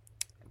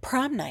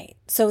prom night.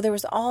 So there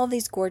was all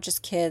these gorgeous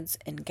kids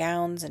in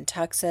gowns and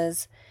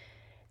tuxes,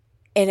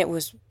 and it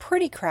was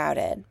pretty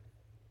crowded.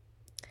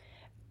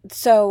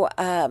 So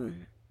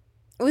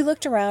we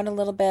looked around a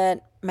little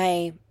bit.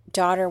 My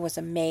daughter was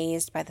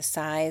amazed by the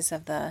size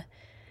of the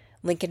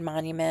Lincoln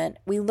Monument.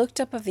 We looked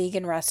up a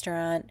vegan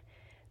restaurant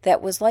that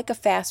was like a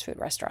fast food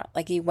restaurant.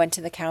 Like you went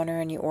to the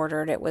counter and you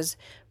ordered. It was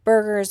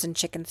burgers and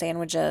chicken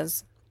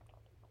sandwiches.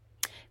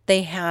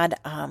 They had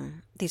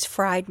these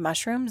fried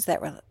mushrooms that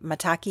were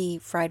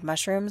maitake fried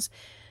mushrooms.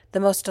 The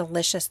most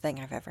delicious thing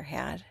I've ever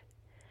had.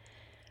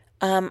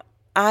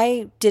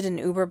 I did an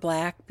Uber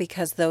Black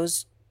because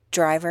those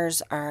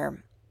drivers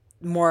are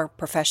more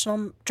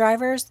professional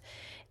drivers.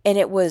 And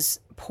it was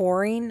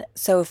pouring.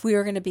 So if we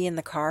were going to be in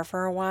the car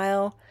for a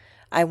while,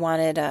 I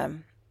wanted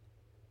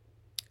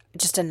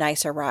just a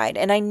nicer ride.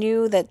 And I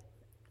knew that,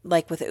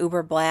 like with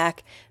Uber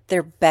Black,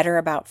 they're better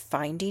about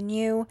finding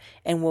you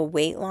and will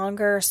wait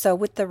longer. So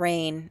with the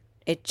rain,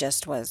 it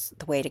just was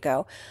the way to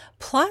go.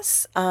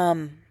 Plus,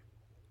 the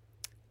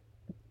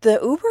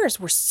Ubers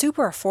were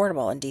super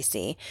affordable in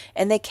DC,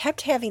 and they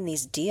kept having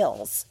these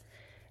deals.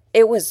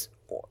 It was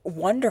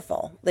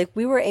wonderful. Like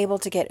we were able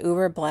to get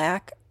Uber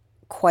Black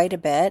quite a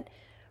bit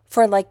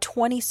for like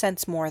 20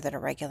 cents more than a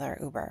regular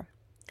Uber.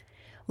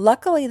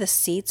 Luckily, the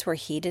seats were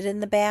heated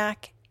in the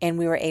back, and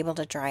we were able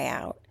to dry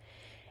out.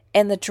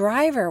 And the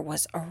driver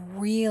was a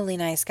really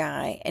nice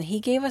guy, and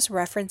he gave us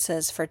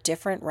references for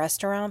different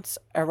restaurants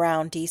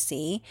around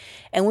DC,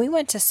 and we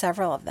went to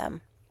several of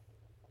them.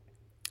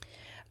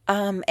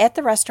 At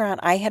the restaurant,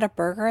 I had a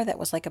burger that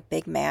was like a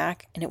Big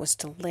Mac, and it was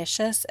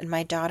delicious, and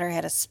my daughter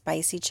had a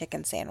spicy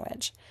chicken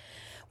sandwich.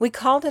 We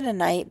called it a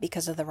night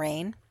because of the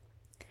rain,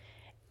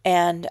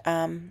 and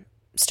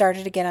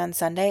started again on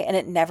Sunday, and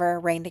it never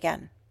rained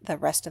again the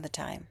rest of the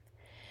time.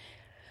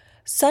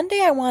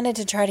 Sunday, I wanted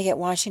to try to get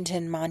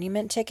Washington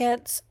Monument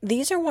tickets.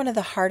 These are one of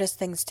the hardest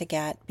things to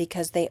get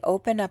because they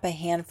open up a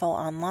handful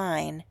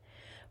online,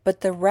 but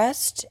the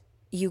rest,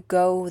 you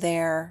go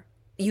there,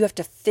 you have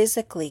to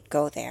physically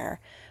go there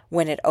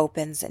when it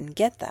opens and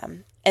get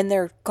them. And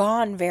they're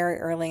gone very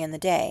early in the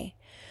day.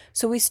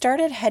 So we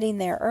started heading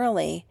there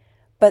early,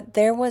 but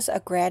there was a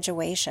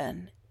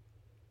graduation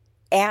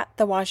at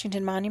the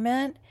Washington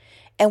Monument,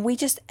 and we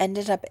just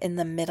ended up in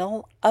the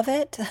middle of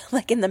it,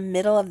 like in the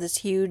middle of this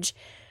huge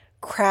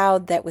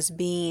crowd that was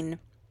being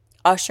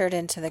ushered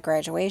into the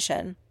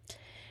graduation.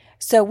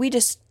 So we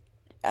just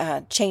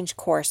changed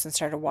course and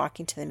started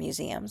walking to the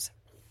museums.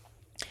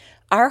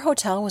 Our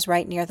hotel was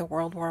right near the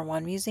World War I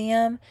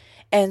Museum,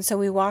 and so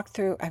we walked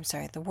through,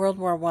 the World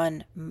War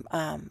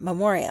I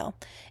Memorial,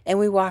 and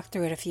we walked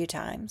through it a few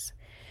times.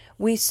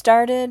 We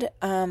started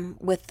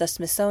with the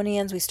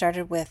Smithsonian's. We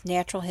started with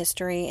natural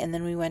history, and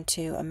then we went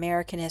to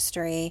American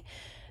history.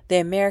 The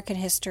American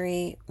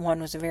history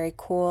one was very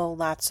cool,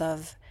 lots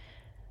of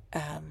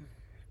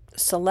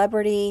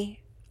celebrity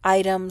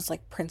items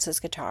like Prince's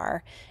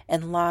guitar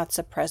and lots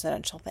of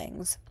presidential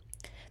things.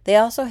 They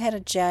also had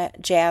a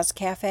jazz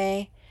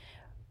cafe,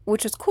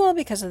 which was cool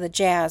because of the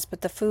jazz,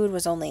 but the food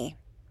was only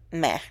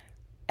meh.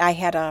 I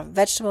had a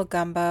vegetable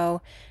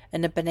gumbo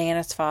and a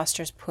bananas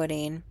Foster's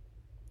pudding.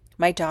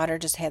 My daughter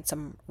just had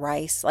some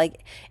rice.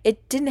 Like,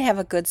 it didn't have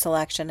a good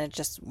selection. It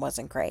just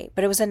wasn't great,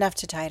 but it was enough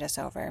to tide us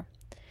over.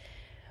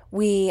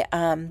 We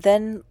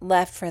then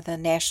left for the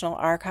National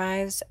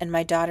Archives, and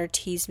my daughter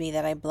teased me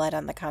that I bled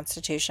on the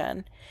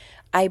Constitution.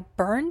 I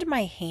burned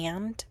my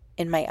hand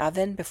in my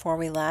oven before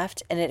we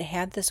left, and it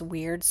had this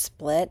weird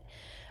split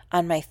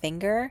on my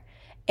finger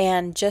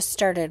and just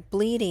started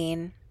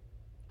bleeding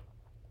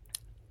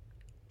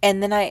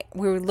And then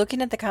we were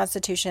looking at the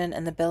Constitution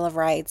and the Bill of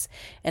Rights,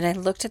 and I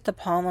looked at the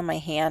palm of my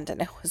hand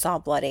and it was all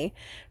bloody.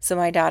 So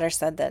my daughter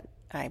said that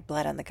I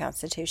bled on the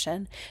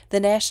Constitution. The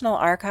National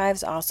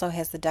Archives also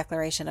has the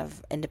Declaration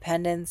of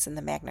Independence and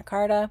the Magna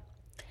Carta.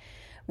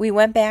 We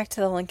went back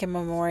to the Lincoln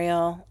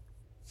Memorial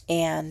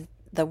and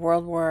the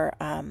World War,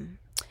 and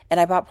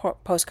I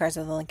bought postcards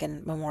of the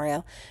Lincoln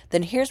Memorial.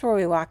 Then here's where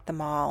we walked the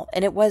mall,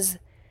 and it was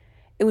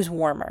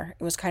warmer.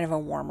 It was kind of a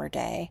warmer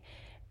day.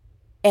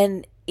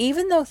 And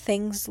even though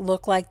things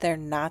look like they're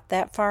not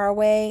that far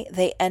away,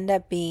 they end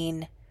up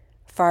being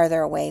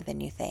farther away than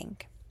you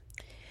think.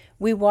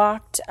 We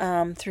walked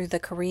through the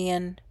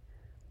Korean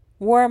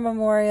War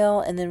Memorial,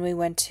 and then we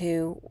went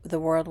to the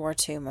World War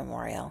II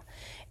Memorial.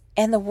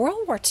 And the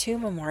World War II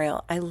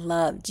Memorial, I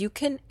loved.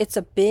 It's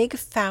a big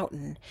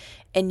fountain,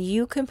 and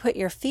you can put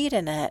your feet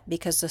in it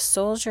because the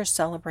soldiers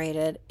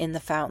celebrated in the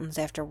fountains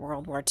after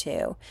World War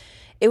II.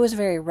 It was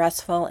very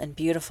restful and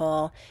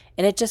beautiful,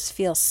 and it just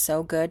feels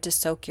so good to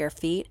soak your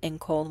feet in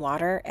cold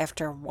water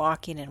after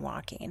walking and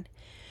walking.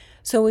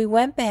 So we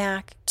went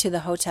back to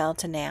the hotel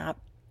to nap.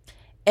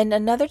 And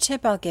another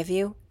tip I'll give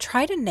you,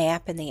 try to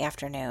nap in the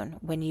afternoon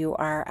when you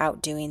are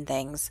out doing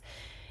things.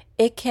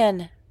 It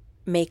can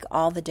make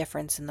all the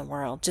difference in the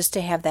world just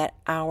to have that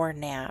hour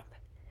nap.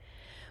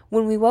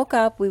 When we woke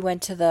up, we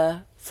went to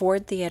the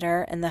Ford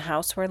Theater and the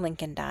house where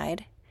Lincoln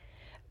died.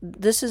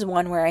 This is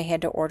one where I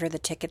had to order the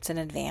tickets in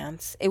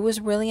advance. It was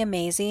really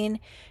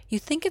amazing. You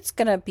think it's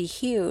going to be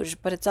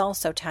huge, but it's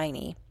also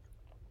tiny.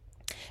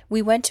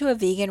 We went to a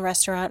vegan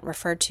restaurant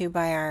referred to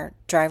by our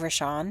driver,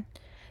 Sean.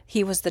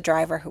 He was the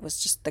driver who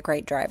was just the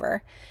great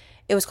driver.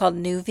 It was called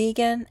New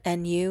Vegan,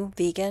 N-U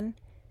Vegan.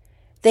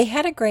 They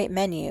had a great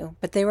menu,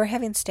 but they were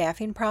having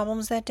staffing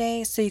problems that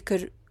day, so you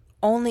could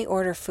only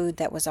order food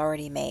that was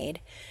already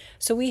made.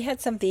 So we had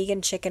some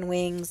vegan chicken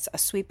wings, a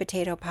sweet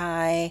potato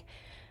pie,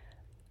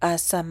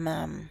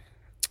 some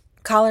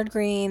collard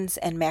greens,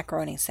 and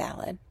macaroni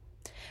salad.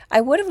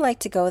 I would have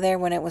liked to go there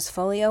when it was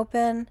fully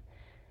open,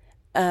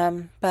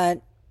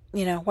 but,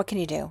 what can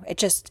you do?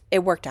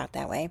 It worked out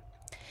that way.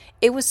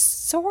 It was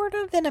sort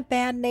of in a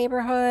bad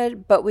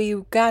neighborhood, but we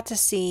got to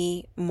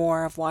see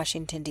more of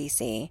Washington,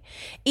 D.C.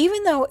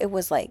 Even though it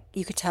was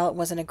you could tell it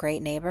wasn't a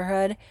great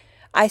neighborhood,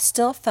 I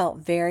still felt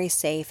very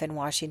safe in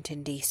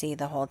Washington, D.C.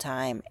 the whole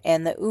time.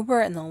 And the Uber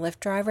and the Lyft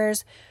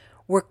drivers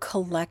were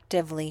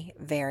collectively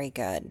very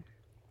good.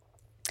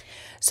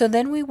 So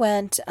then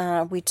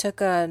we took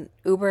an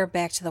Uber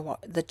back to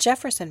the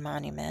Jefferson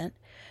Monument.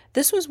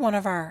 This was one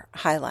of our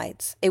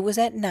highlights. It was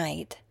at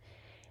night.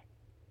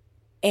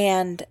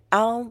 And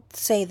I'll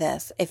say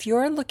this, if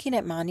you're looking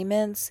at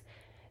monuments,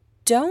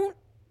 don't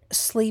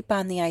sleep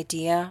on the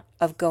idea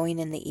of going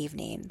in the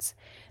evenings.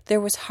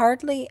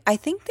 I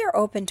think they're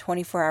open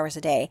 24 hours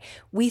a day.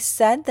 We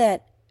said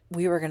that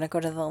we were going to go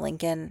to the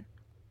Lincoln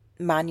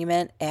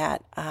Monument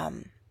at,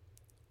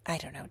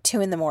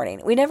 2 a.m.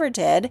 We never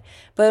did,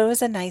 but it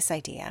was a nice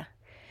idea.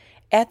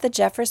 At the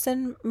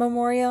Jefferson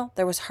Memorial,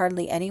 there was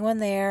hardly anyone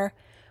there.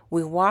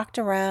 We walked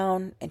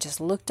around and just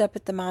looked up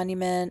at the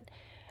monument.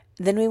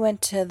 Then we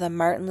went to the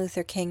Martin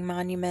Luther King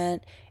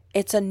Monument.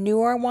 It's a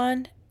newer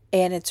one,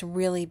 and it's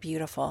really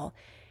beautiful.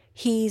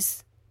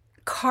 He's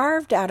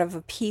carved out of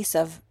a piece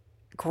of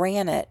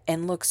granite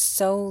and looks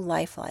so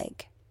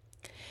lifelike.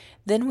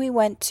 Then we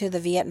went to the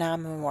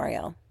Vietnam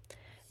Memorial.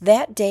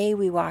 That day,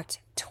 we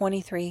walked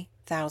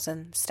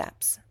 23,000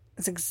 steps. I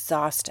was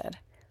exhausted.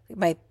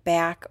 My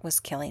back was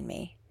killing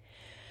me.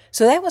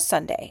 So that was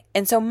Sunday.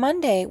 And so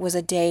Monday was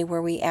a day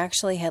where we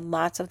actually had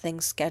lots of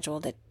things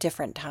scheduled at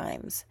different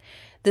times.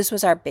 This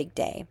was our big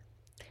day.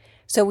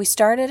 So we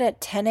started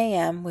at 10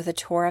 a.m. with a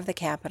tour of the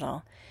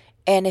Capitol.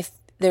 And if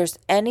there's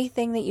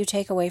anything that you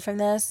take away from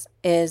this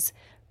is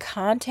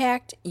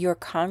contact your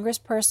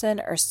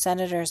congressperson or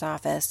senator's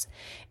office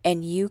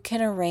and you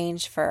can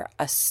arrange for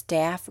a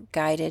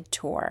staff-guided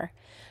tour.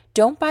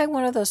 Don't buy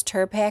one of those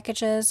tour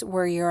packages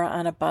where you're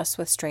on a bus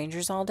with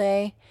strangers all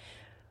day.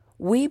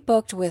 We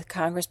booked with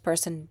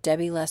Congressperson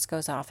Debbie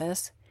Lesko's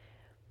office.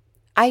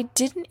 I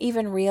didn't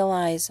even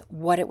realize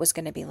what it was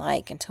going to be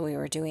like until we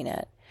were doing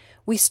it.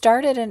 We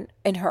started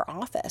in her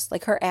office,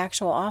 her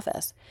actual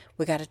office.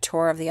 We got a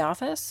tour of the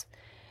office,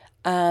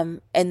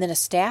 and then a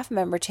staff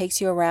member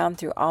takes you around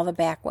through all the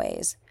back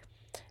ways.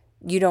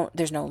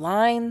 There's no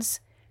lines.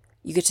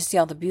 You get to see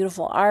all the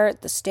beautiful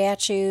art, the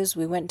statues.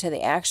 We went to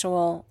the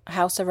actual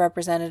House of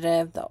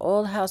Representatives, the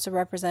old House of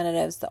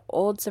Representatives, the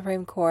old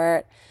Supreme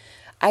Court.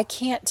 I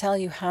can't tell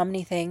you how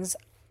many things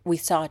we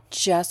saw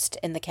just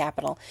in the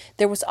Capitol.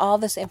 There was all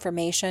this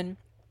information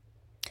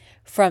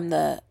from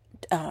the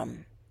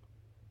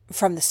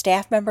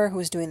staff member who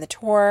was doing the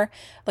tour.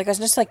 I was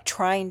just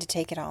trying to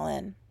take it all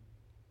in.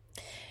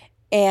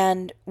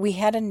 And we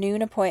had a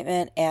noon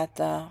appointment at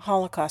the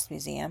Holocaust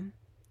Museum.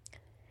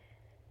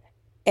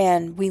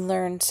 And we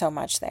learned so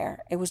much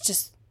there. It was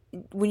just,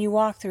 when you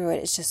walk through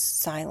it, it's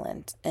just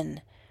silent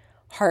and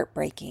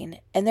heartbreaking.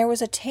 And there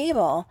was a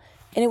table,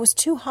 and it was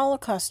 2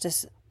 Holocaust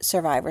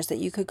survivors that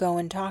you could go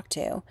and talk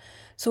to.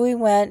 So we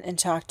went and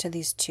talked to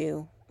these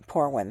 2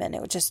 poor women. It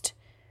was just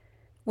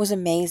was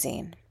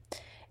amazing.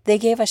 They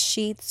gave us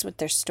sheets with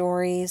their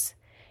stories,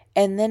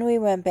 and then we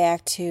went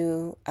back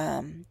to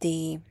um,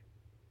 the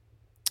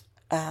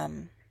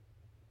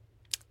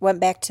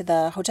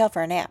hotel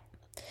for a nap.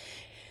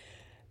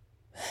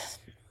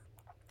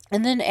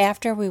 And then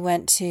after we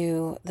went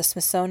to the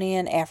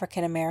Smithsonian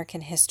African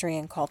American History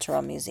and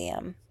Cultural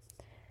Museum.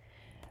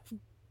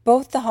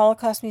 Both the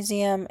Holocaust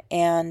Museum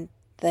and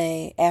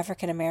the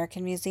African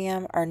American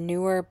Museum are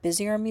newer,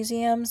 busier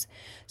museums,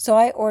 so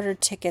I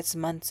ordered tickets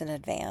months in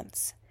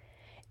advance.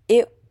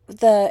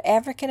 The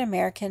African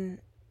American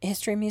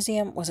History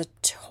Museum was a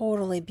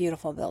totally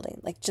beautiful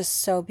building, like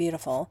just so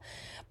beautiful.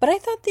 But I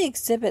thought the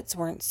exhibits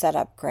weren't set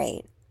up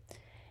great.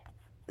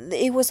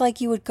 It was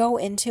like you would go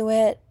into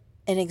it,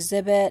 an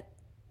exhibit,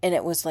 and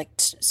it was like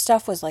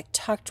stuff was like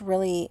tucked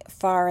really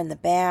far in the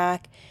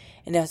back,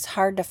 and it was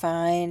hard to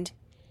find.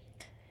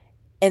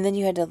 And then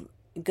you had to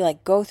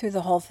like go through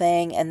the whole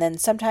thing, and then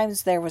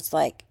sometimes there was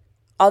like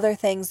other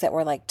things that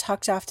were like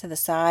tucked off to the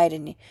side,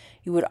 and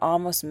you would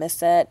almost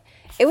miss it.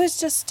 It was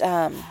just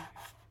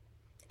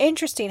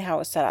interesting how it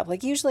was set up.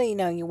 Like usually,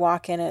 you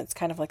walk in and it's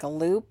kind of like a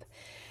loop.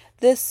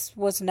 This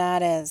was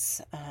not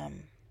as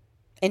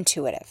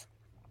intuitive.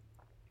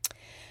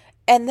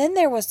 And then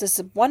there was this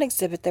one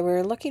exhibit that we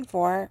were looking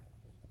for,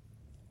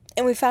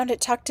 and we found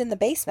it tucked in the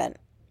basement.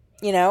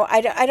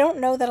 I don't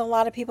know that a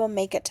lot of people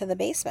make it to the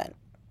basement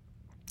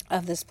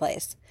of this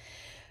place.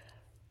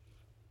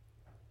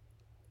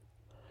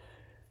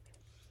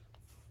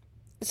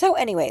 So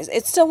anyways,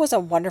 it still was a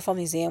wonderful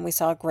museum. We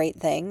saw great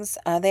things.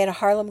 They had a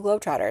Harlem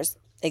Globetrotters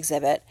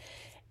exhibit,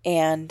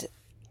 and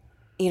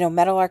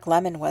Meadowlark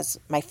Lemon was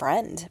my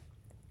friend,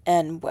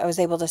 and I was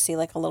able to see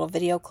like a little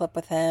video clip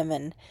with him,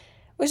 and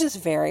it was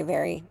just very,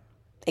 very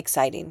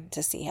exciting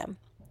to see him.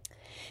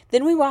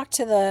 Then we walked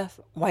to the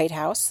White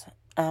House,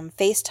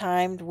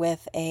 FaceTimed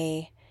with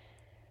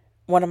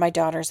one of my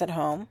daughters at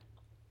home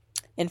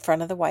in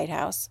front of the White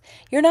House.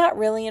 You're not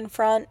really in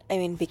front. I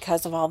mean,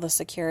 because of all the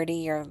security,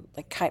 you're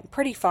like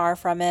pretty far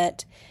from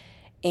it,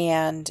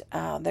 and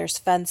there's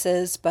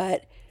fences,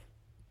 but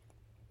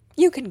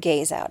you can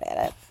gaze out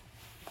at it.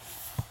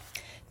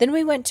 Then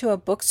we went to a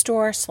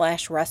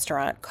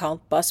bookstore/restaurant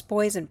called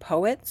Busboys and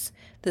Poets.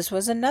 This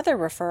was another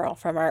referral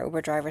from our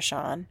Uber driver,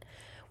 Sean.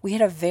 We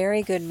had a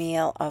very good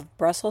meal of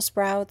Brussels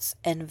sprouts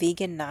and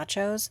vegan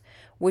nachos,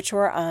 which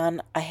were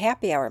on a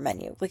happy hour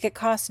menu. Like it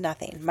cost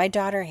nothing. My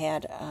daughter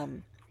had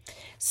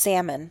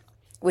salmon,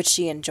 which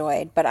she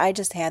enjoyed, but I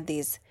just had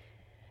these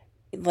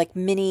like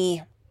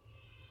mini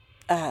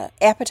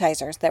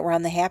appetizers that were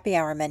on the happy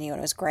hour menu, and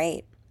it was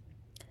great.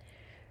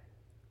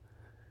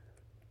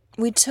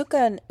 We took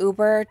an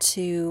Uber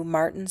to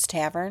Martin's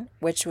Tavern,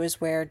 which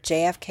was where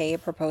JFK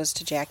proposed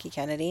to Jackie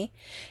Kennedy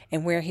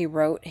and where he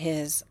wrote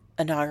his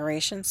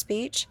inauguration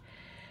speech.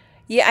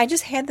 Yeah, I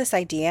just had this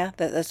idea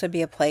that this would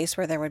be a place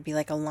where there would be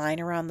like a line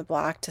around the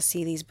block to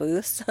see these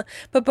booths,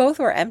 but both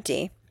were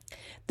empty.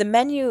 The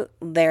menu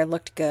there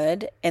looked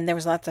good, and there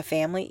was lots of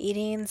families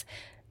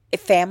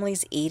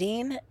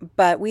eating,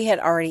 but we had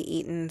already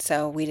eaten,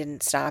 so we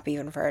didn't stop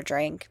even for a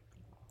drink.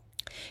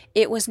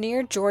 It was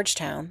near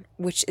Georgetown,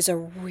 which is a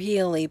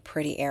really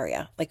pretty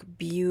area, like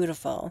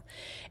beautiful.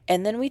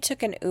 And then we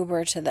took an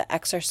Uber to the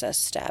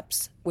Exorcist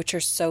steps, which are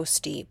so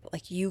steep.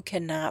 Like you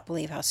cannot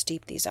believe how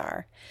steep these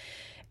are.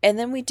 And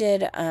then we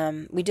did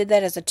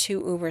that as a 2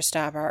 Uber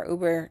stop. Our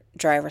Uber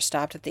driver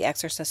stopped at the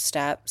Exorcist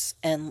steps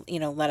and,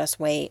 let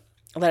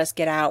us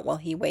get out while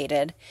he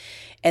waited.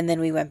 And then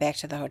we went back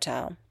to the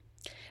hotel.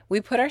 We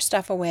put our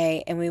stuff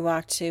away and we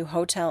walked to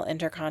Hotel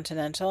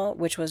Intercontinental,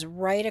 which was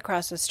right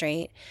across the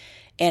street,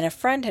 and a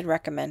friend had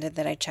recommended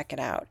that I check it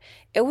out.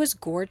 It was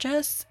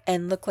gorgeous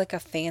and looked like a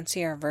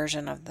fancier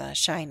version of The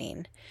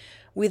Shining.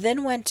 We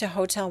then went to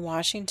Hotel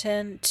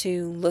Washington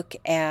to look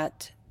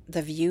at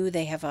the view.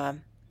 They have a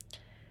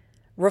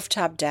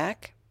rooftop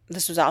deck.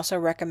 This was also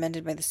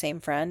recommended by the same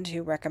friend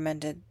who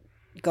recommended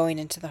going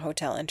into the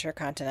Hotel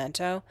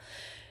Intercontinental.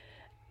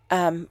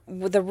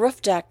 The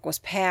roof deck was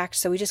packed,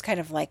 so we just kind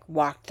of like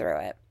walked through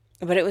it.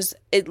 But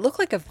it looked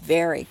like a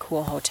very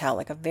cool hotel,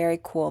 like a very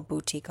cool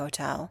boutique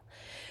hotel.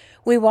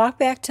 We walked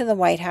back to the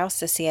White House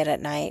to see it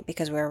at night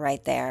because we were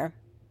right there.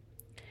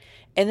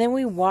 And then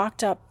we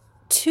walked up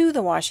to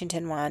the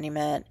Washington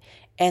Monument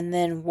and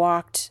then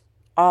walked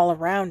all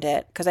around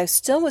it because I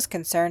still was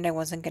concerned I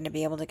wasn't going to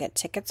be able to get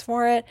tickets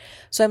for it.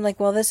 So I'm like,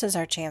 well, this is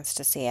our chance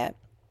to see it.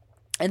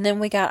 And then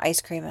we got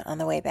ice cream on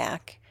the way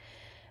back.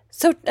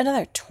 So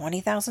another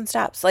 20,000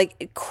 stops, like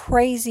a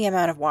crazy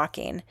amount of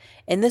walking.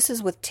 And this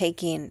is with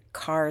taking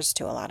cars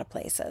to a lot of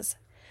places.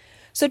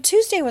 So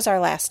Tuesday was our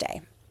last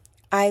day.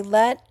 I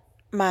let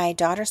my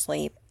daughter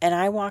sleep and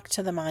I walked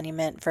to the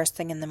monument first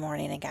thing in the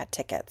morning and got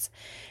tickets.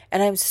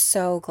 And I'm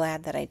so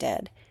glad that I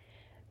did.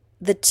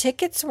 The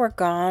tickets were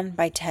gone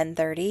by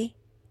 10:30,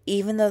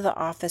 even though the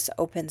office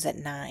opens at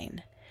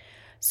 9.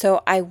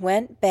 So I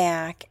went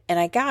back and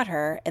I got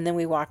her and then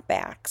we walked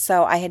back.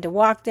 So I had to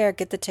walk there,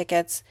 get the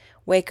tickets,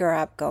 wake her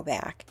up, go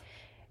back.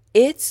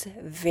 It's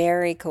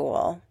very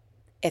cool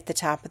at the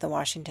top of the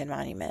Washington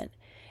Monument.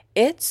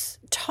 It's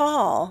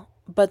tall,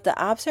 but the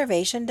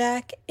observation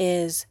deck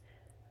is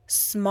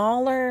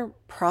smaller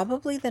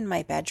probably than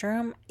my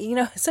bedroom.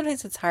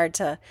 Sometimes it's hard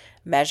to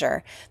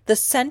measure. The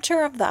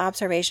center of the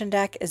observation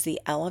deck is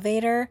the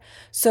elevator.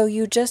 So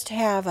you just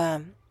have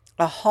a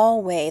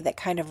hallway that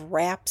kind of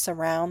wraps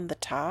around the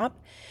top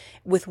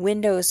with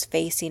windows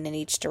facing in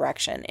each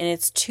direction. And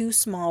it's 2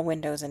 small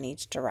windows in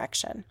each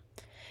direction.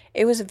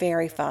 It was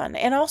very fun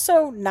and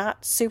also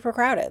not super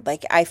crowded.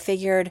 Like I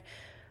figured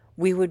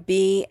we would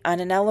be on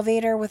an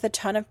elevator with a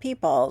ton of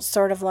people,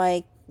 sort of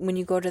like when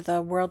you go to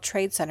the World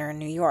Trade Center in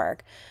New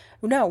York.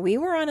 No, we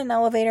were on an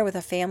elevator with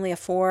a family of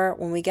 4.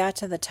 When we got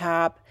to the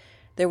top,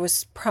 there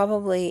was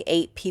probably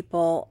 8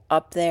 people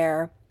up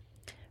there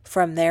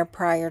from their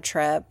prior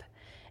trip.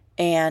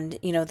 And,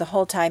 the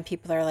whole time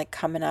people are like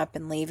coming up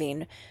and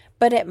leaving.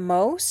 But at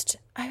most,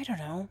 I don't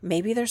know,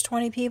 maybe there's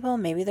 20 people,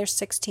 maybe there's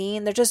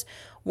 16. There just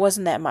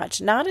wasn't that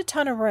much. Not a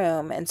ton of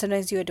room. And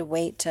sometimes you had to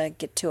wait to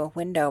get to a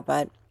window,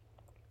 but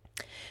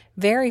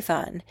very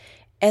fun.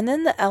 And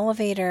then the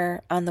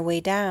elevator on the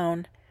way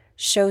down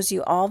shows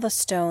you all the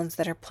stones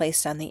that are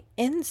placed on the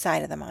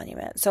inside of the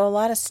monument. So a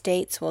lot of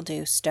states will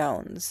do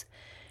stones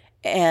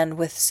and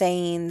with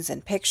sayings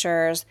and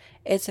pictures.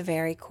 It's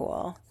very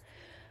cool.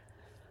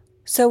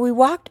 So we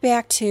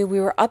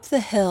were up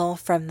the hill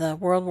from the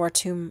World War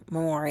II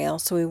memorial.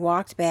 So we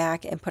walked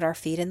back and put our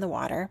feet in the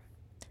water.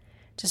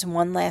 Just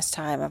one last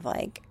time of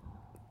like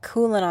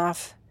cooling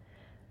off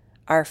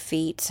our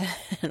feet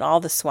and all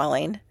the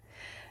swelling,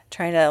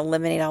 trying to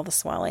eliminate all the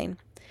swelling.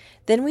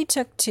 Then we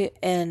took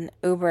an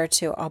Uber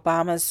to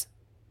Obama's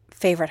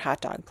favorite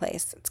hot dog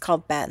place. It's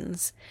called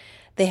Ben's.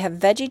 They have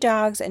veggie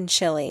dogs and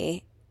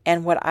chili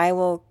and what I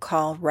will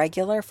call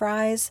regular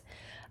fries.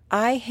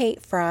 I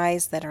hate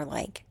fries that are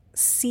like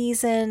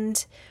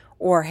seasoned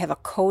or have a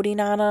coating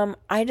on them.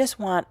 I just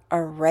want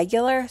a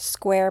regular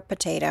square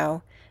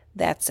potato.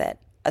 That's it.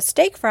 A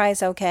steak fry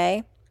is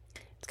okay.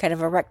 It's kind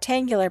of a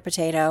rectangular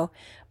potato,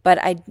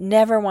 but I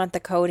never want the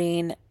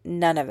coating,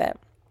 none of it.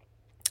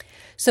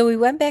 So we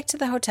went back to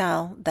the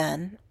hotel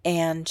then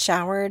and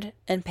showered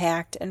and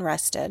packed and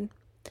rested.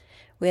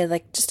 We had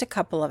like just a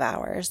couple of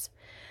hours.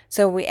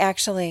 So I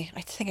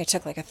think I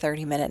took like a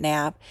 30-minute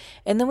nap.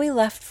 And then we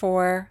left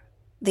for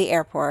the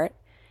airport.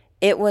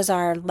 It was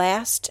our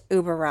last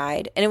Uber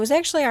ride, and it was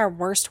actually our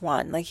worst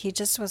one. Like, he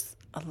just was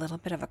a little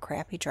bit of a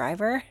crappy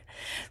driver.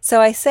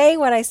 So I say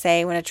what I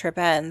say when a trip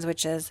ends,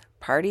 which is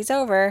party's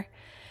over.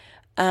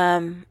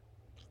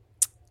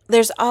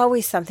 There's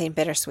always something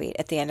bittersweet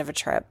at the end of a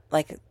trip.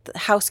 Like, the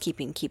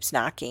housekeeping keeps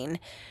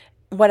knocking,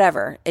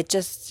 whatever. It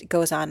just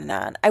goes on and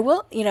on. I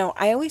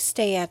always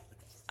stay at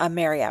a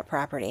Marriott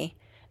property.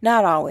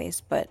 Not always,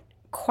 but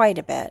quite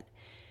a bit.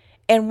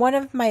 And one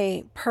of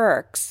my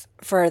perks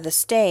for the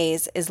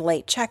stays is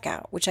late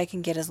checkout, which I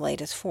can get as late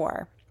as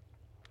 4.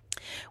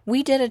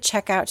 We did a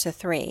checkout to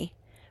 3.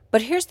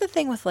 But here's the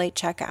thing with late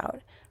checkout.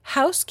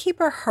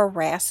 Housekeeper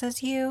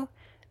harasses you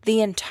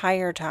the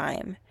entire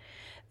time.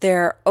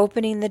 They're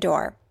opening the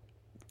door.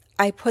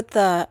 I put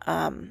the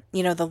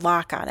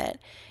lock on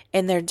it,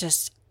 and they're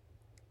just,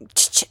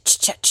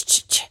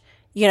 because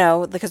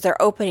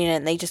they're opening it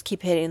and they just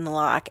keep hitting the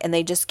lock and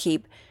they just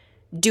keep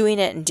doing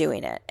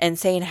it and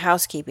saying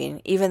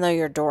housekeeping, even though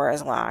your door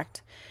is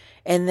locked.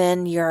 And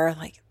then you're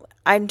like,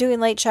 I'm doing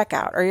late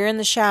checkout, or you're in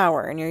the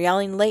shower and you're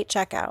yelling late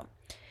checkout.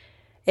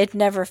 It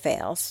never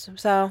fails.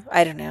 So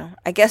I don't know.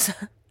 I guess,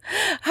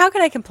 how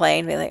can I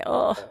complain? Be like,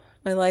 oh,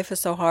 my life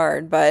is so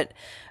hard. But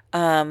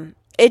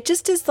it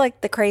just is like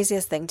the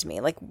craziest thing to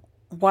me. Like,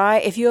 why,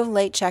 if you have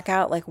late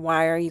checkout, like,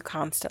 why are you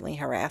constantly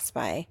harassed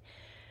by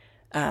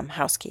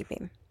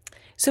housekeeping?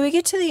 So we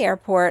get to the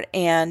airport,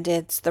 and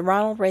it's the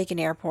Ronald Reagan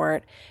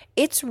Airport.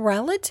 It's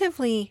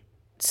relatively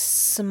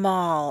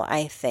small,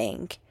 I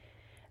think.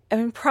 I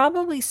mean,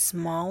 probably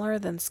smaller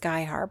than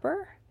Sky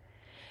Harbor,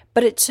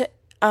 but it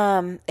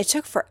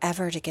took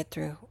forever to get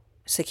through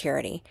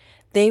security.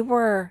 They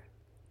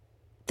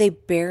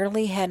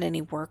barely had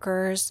any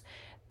workers.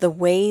 The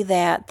way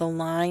that the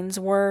lines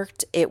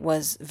worked, it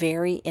was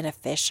very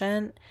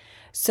inefficient.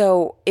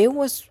 So it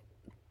was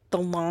the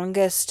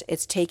longest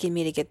it's taken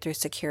me to get through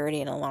security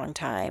in a long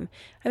time.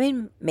 I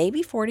mean,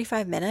 maybe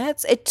 45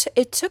 minutes.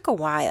 It took a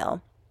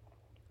while.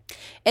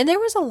 And there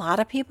was a lot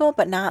of people,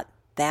 but not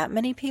that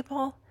many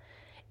people.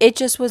 It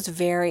just was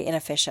very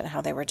inefficient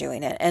how they were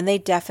doing it, and they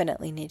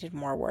definitely needed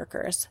more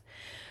workers.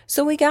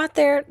 So we got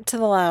there to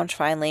the lounge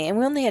finally, and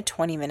we only had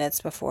 20 minutes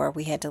before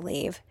we had to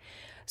leave.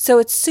 So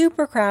it's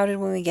super crowded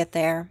when we get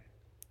there,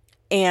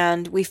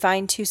 and we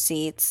find 2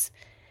 seats,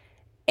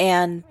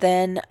 and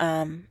then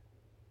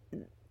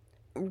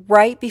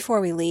right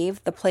before we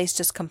leave, the place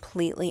just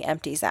completely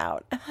empties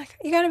out. I'm like,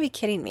 you gotta be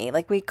kidding me.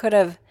 Like, we could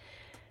have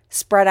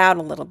spread out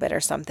a little bit or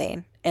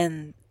something,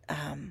 and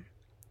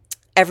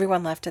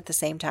everyone left at the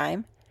same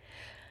time.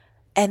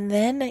 And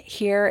then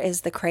here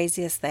is the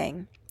craziest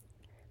thing.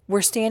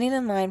 We're standing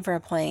in line for a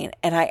plane,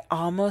 and I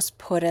almost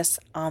put us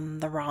on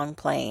the wrong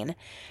plane.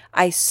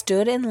 I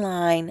stood in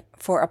line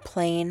for a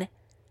plane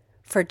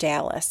for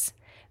Dallas.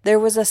 There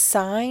was a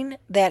sign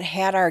that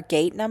had our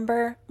gate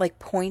number, like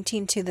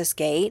pointing to this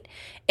gate.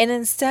 And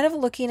instead of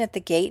looking at the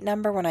gate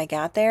number when I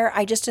got there,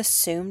 I just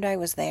assumed I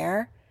was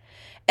there.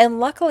 And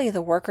luckily,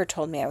 the worker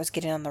told me I was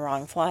getting on the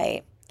wrong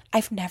flight.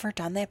 I've never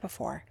done that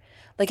before.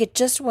 Like, it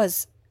just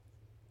was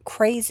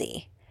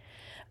crazy.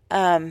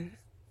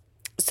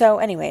 So,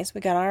 anyways,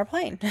 we got on our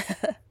plane.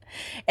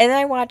 And then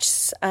I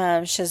watched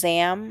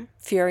Shazam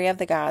Fury of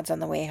the Gods on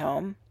the way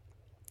home,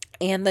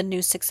 and the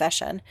new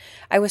Succession.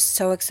 I was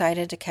so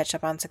excited to catch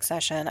up on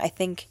Succession. I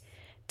think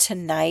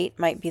tonight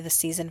might be the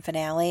season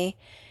finale.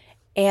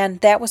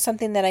 And that was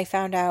something that I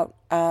found out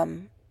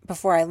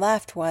before I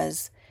left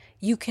was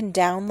you can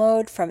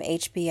download from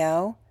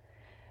HBO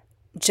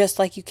just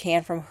like you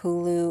can from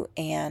Hulu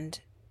and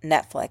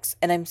Netflix.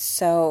 And I'm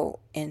so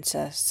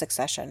into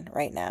Succession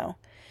right now.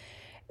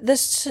 The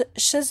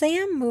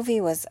Shazam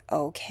movie was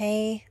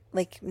okay,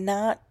 like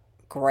not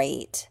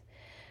great.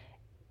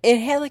 It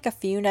had like a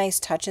few nice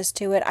touches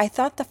to it. I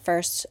thought the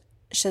first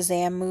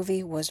Shazam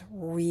movie was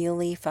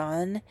really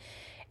fun,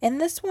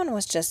 and this one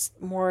was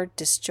just more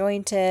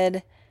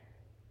disjointed.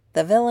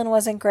 The villain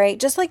wasn't great,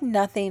 just like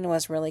nothing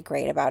was really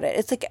great about it.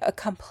 It's like a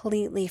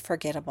completely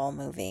forgettable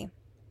movie.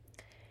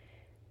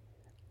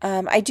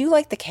 I do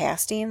like the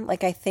casting.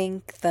 Like I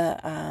think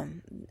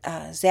the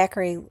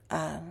Zachary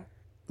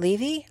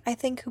Levy, I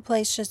think, who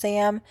plays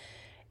Shazam,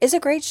 is a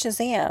great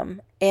Shazam.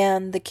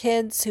 And the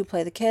kids who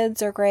play the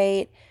kids are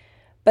great.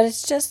 But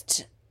it's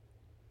just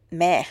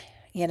meh,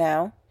 you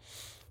know.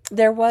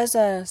 There was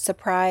a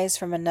surprise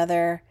from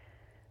another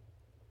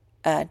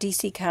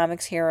DC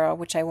Comics hero,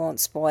 which I won't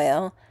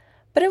spoil.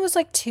 But it was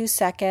like 2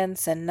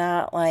 seconds and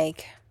not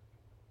like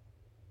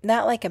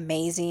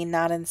amazing,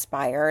 not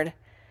inspired.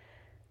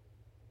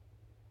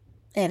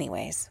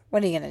 Anyways,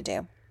 what are you going to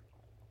do?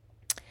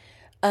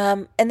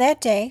 And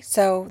that day,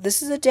 so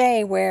this is a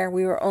day where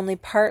we were only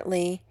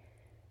partly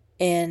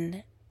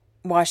in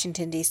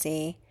Washington,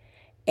 D.C.,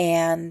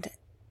 and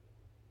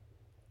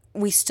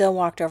we still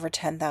walked over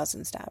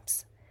 10,000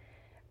 steps.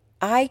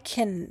 I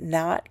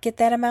cannot get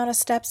that amount of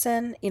steps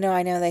in. You know,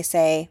 I know they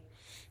say,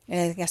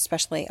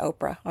 especially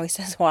Oprah always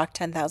says walk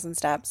 10,000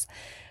 steps.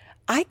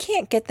 I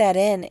can't get that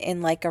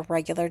in like a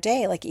regular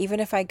day, like even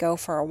if I go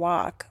for a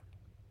walk.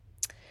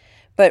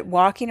 But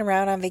walking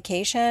around on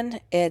vacation,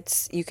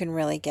 you can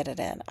really get it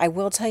in. I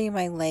will tell you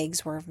my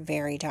legs were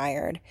very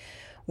tired.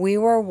 We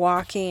were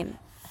walking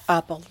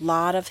up a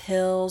lot of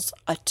hills,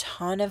 a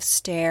ton of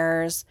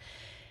stairs,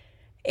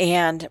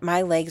 and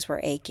my legs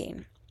were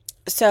aching.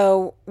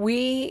 So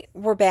we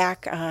were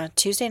back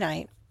Tuesday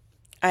night.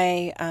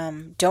 I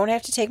don't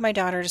have to take my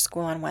daughter to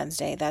school on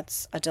Wednesday.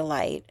 That's a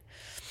delight.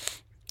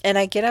 And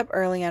I get up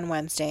early on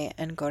Wednesday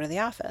and go to the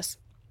office.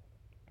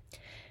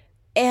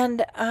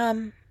 And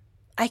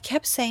I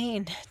kept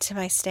saying to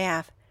my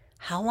staff,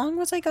 how long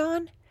was I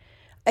gone?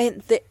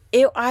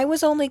 I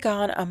was only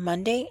gone a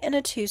Monday and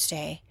a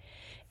Tuesday,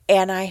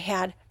 and I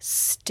had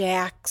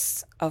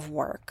stacks of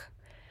work.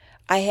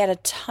 I had a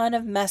ton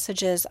of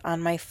messages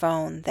on my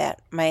phone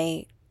that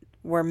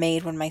were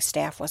made when my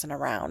staff wasn't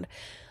around.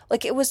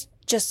 Like, it was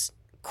just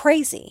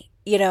crazy,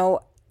 you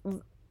know,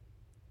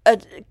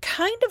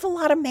 kind of a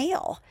lot of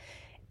mail.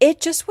 It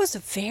just was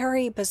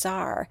very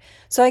bizarre.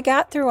 So I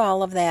got through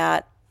all of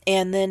that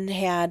and then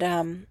had,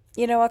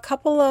 a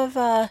couple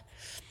of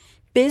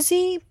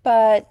busy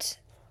but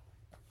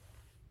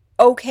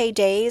okay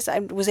days. I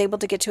was able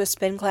to get to a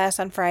spin class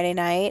on Friday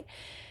night.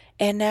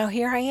 And now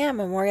here I am,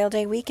 Memorial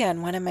Day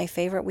weekend, one of my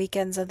favorite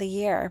weekends of the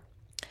year.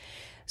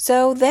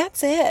 So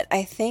that's it.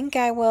 I think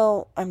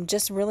I'm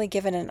just really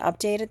giving an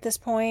update at this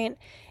point.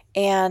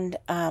 And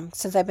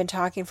since I've been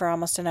talking for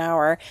almost an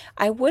hour,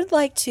 I would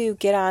like to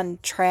get on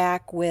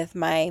track with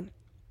my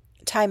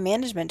time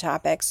management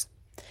topics.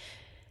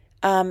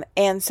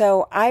 And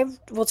so I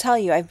will tell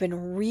you, I've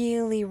been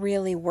really,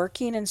 really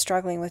working and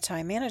struggling with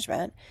time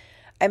management.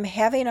 I'm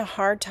having a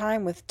hard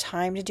time with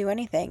time to do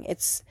anything.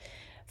 It's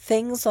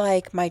things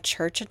like my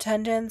church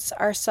attendance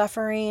are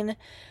suffering.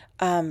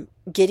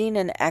 Getting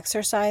in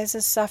exercise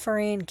is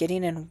suffering.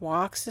 Getting in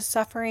walks is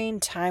suffering.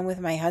 Time with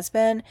my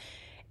husband.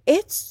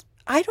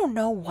 I don't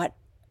know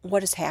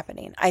what is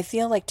happening. I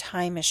feel like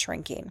time is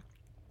shrinking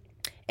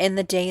and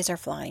the days are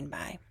flying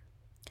by.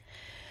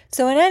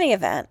 So in any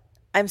event,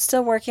 I'm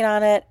still working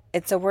on it.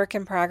 It's a work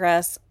in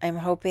progress. I'm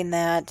hoping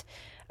that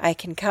I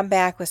can come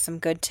back with some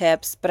good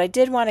tips, but I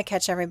did want to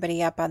catch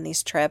everybody up on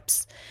these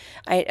trips.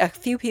 A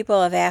few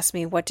people have asked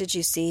me, what did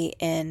you see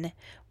in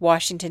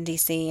Washington,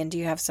 D.C., and do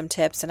you have some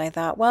tips? And I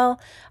thought,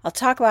 well, I'll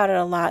talk about it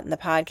a lot in the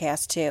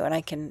podcast too, and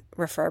I can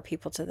refer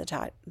people to the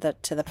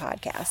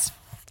podcast.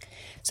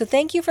 So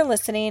thank you for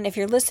listening. If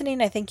you're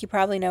listening, I think you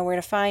probably know where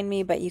to find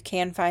me, but you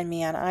can find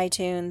me on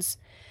iTunes,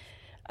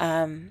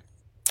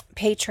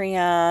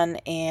 Patreon,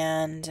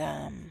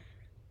 and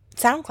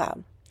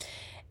SoundCloud.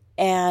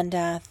 And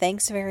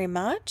thanks very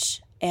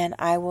much. And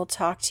I will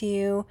talk to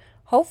you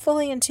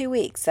hopefully in 2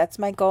 weeks. That's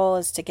my goal,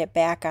 is to get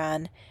back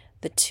on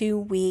the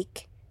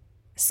 2-week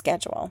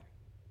schedule.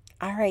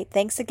 All right.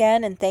 Thanks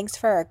again. And thanks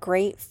for a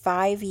great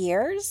 5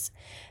 years.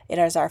 It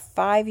is our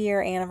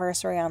 5-year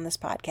anniversary on this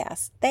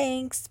podcast.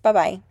 Thanks.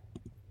 Bye-bye.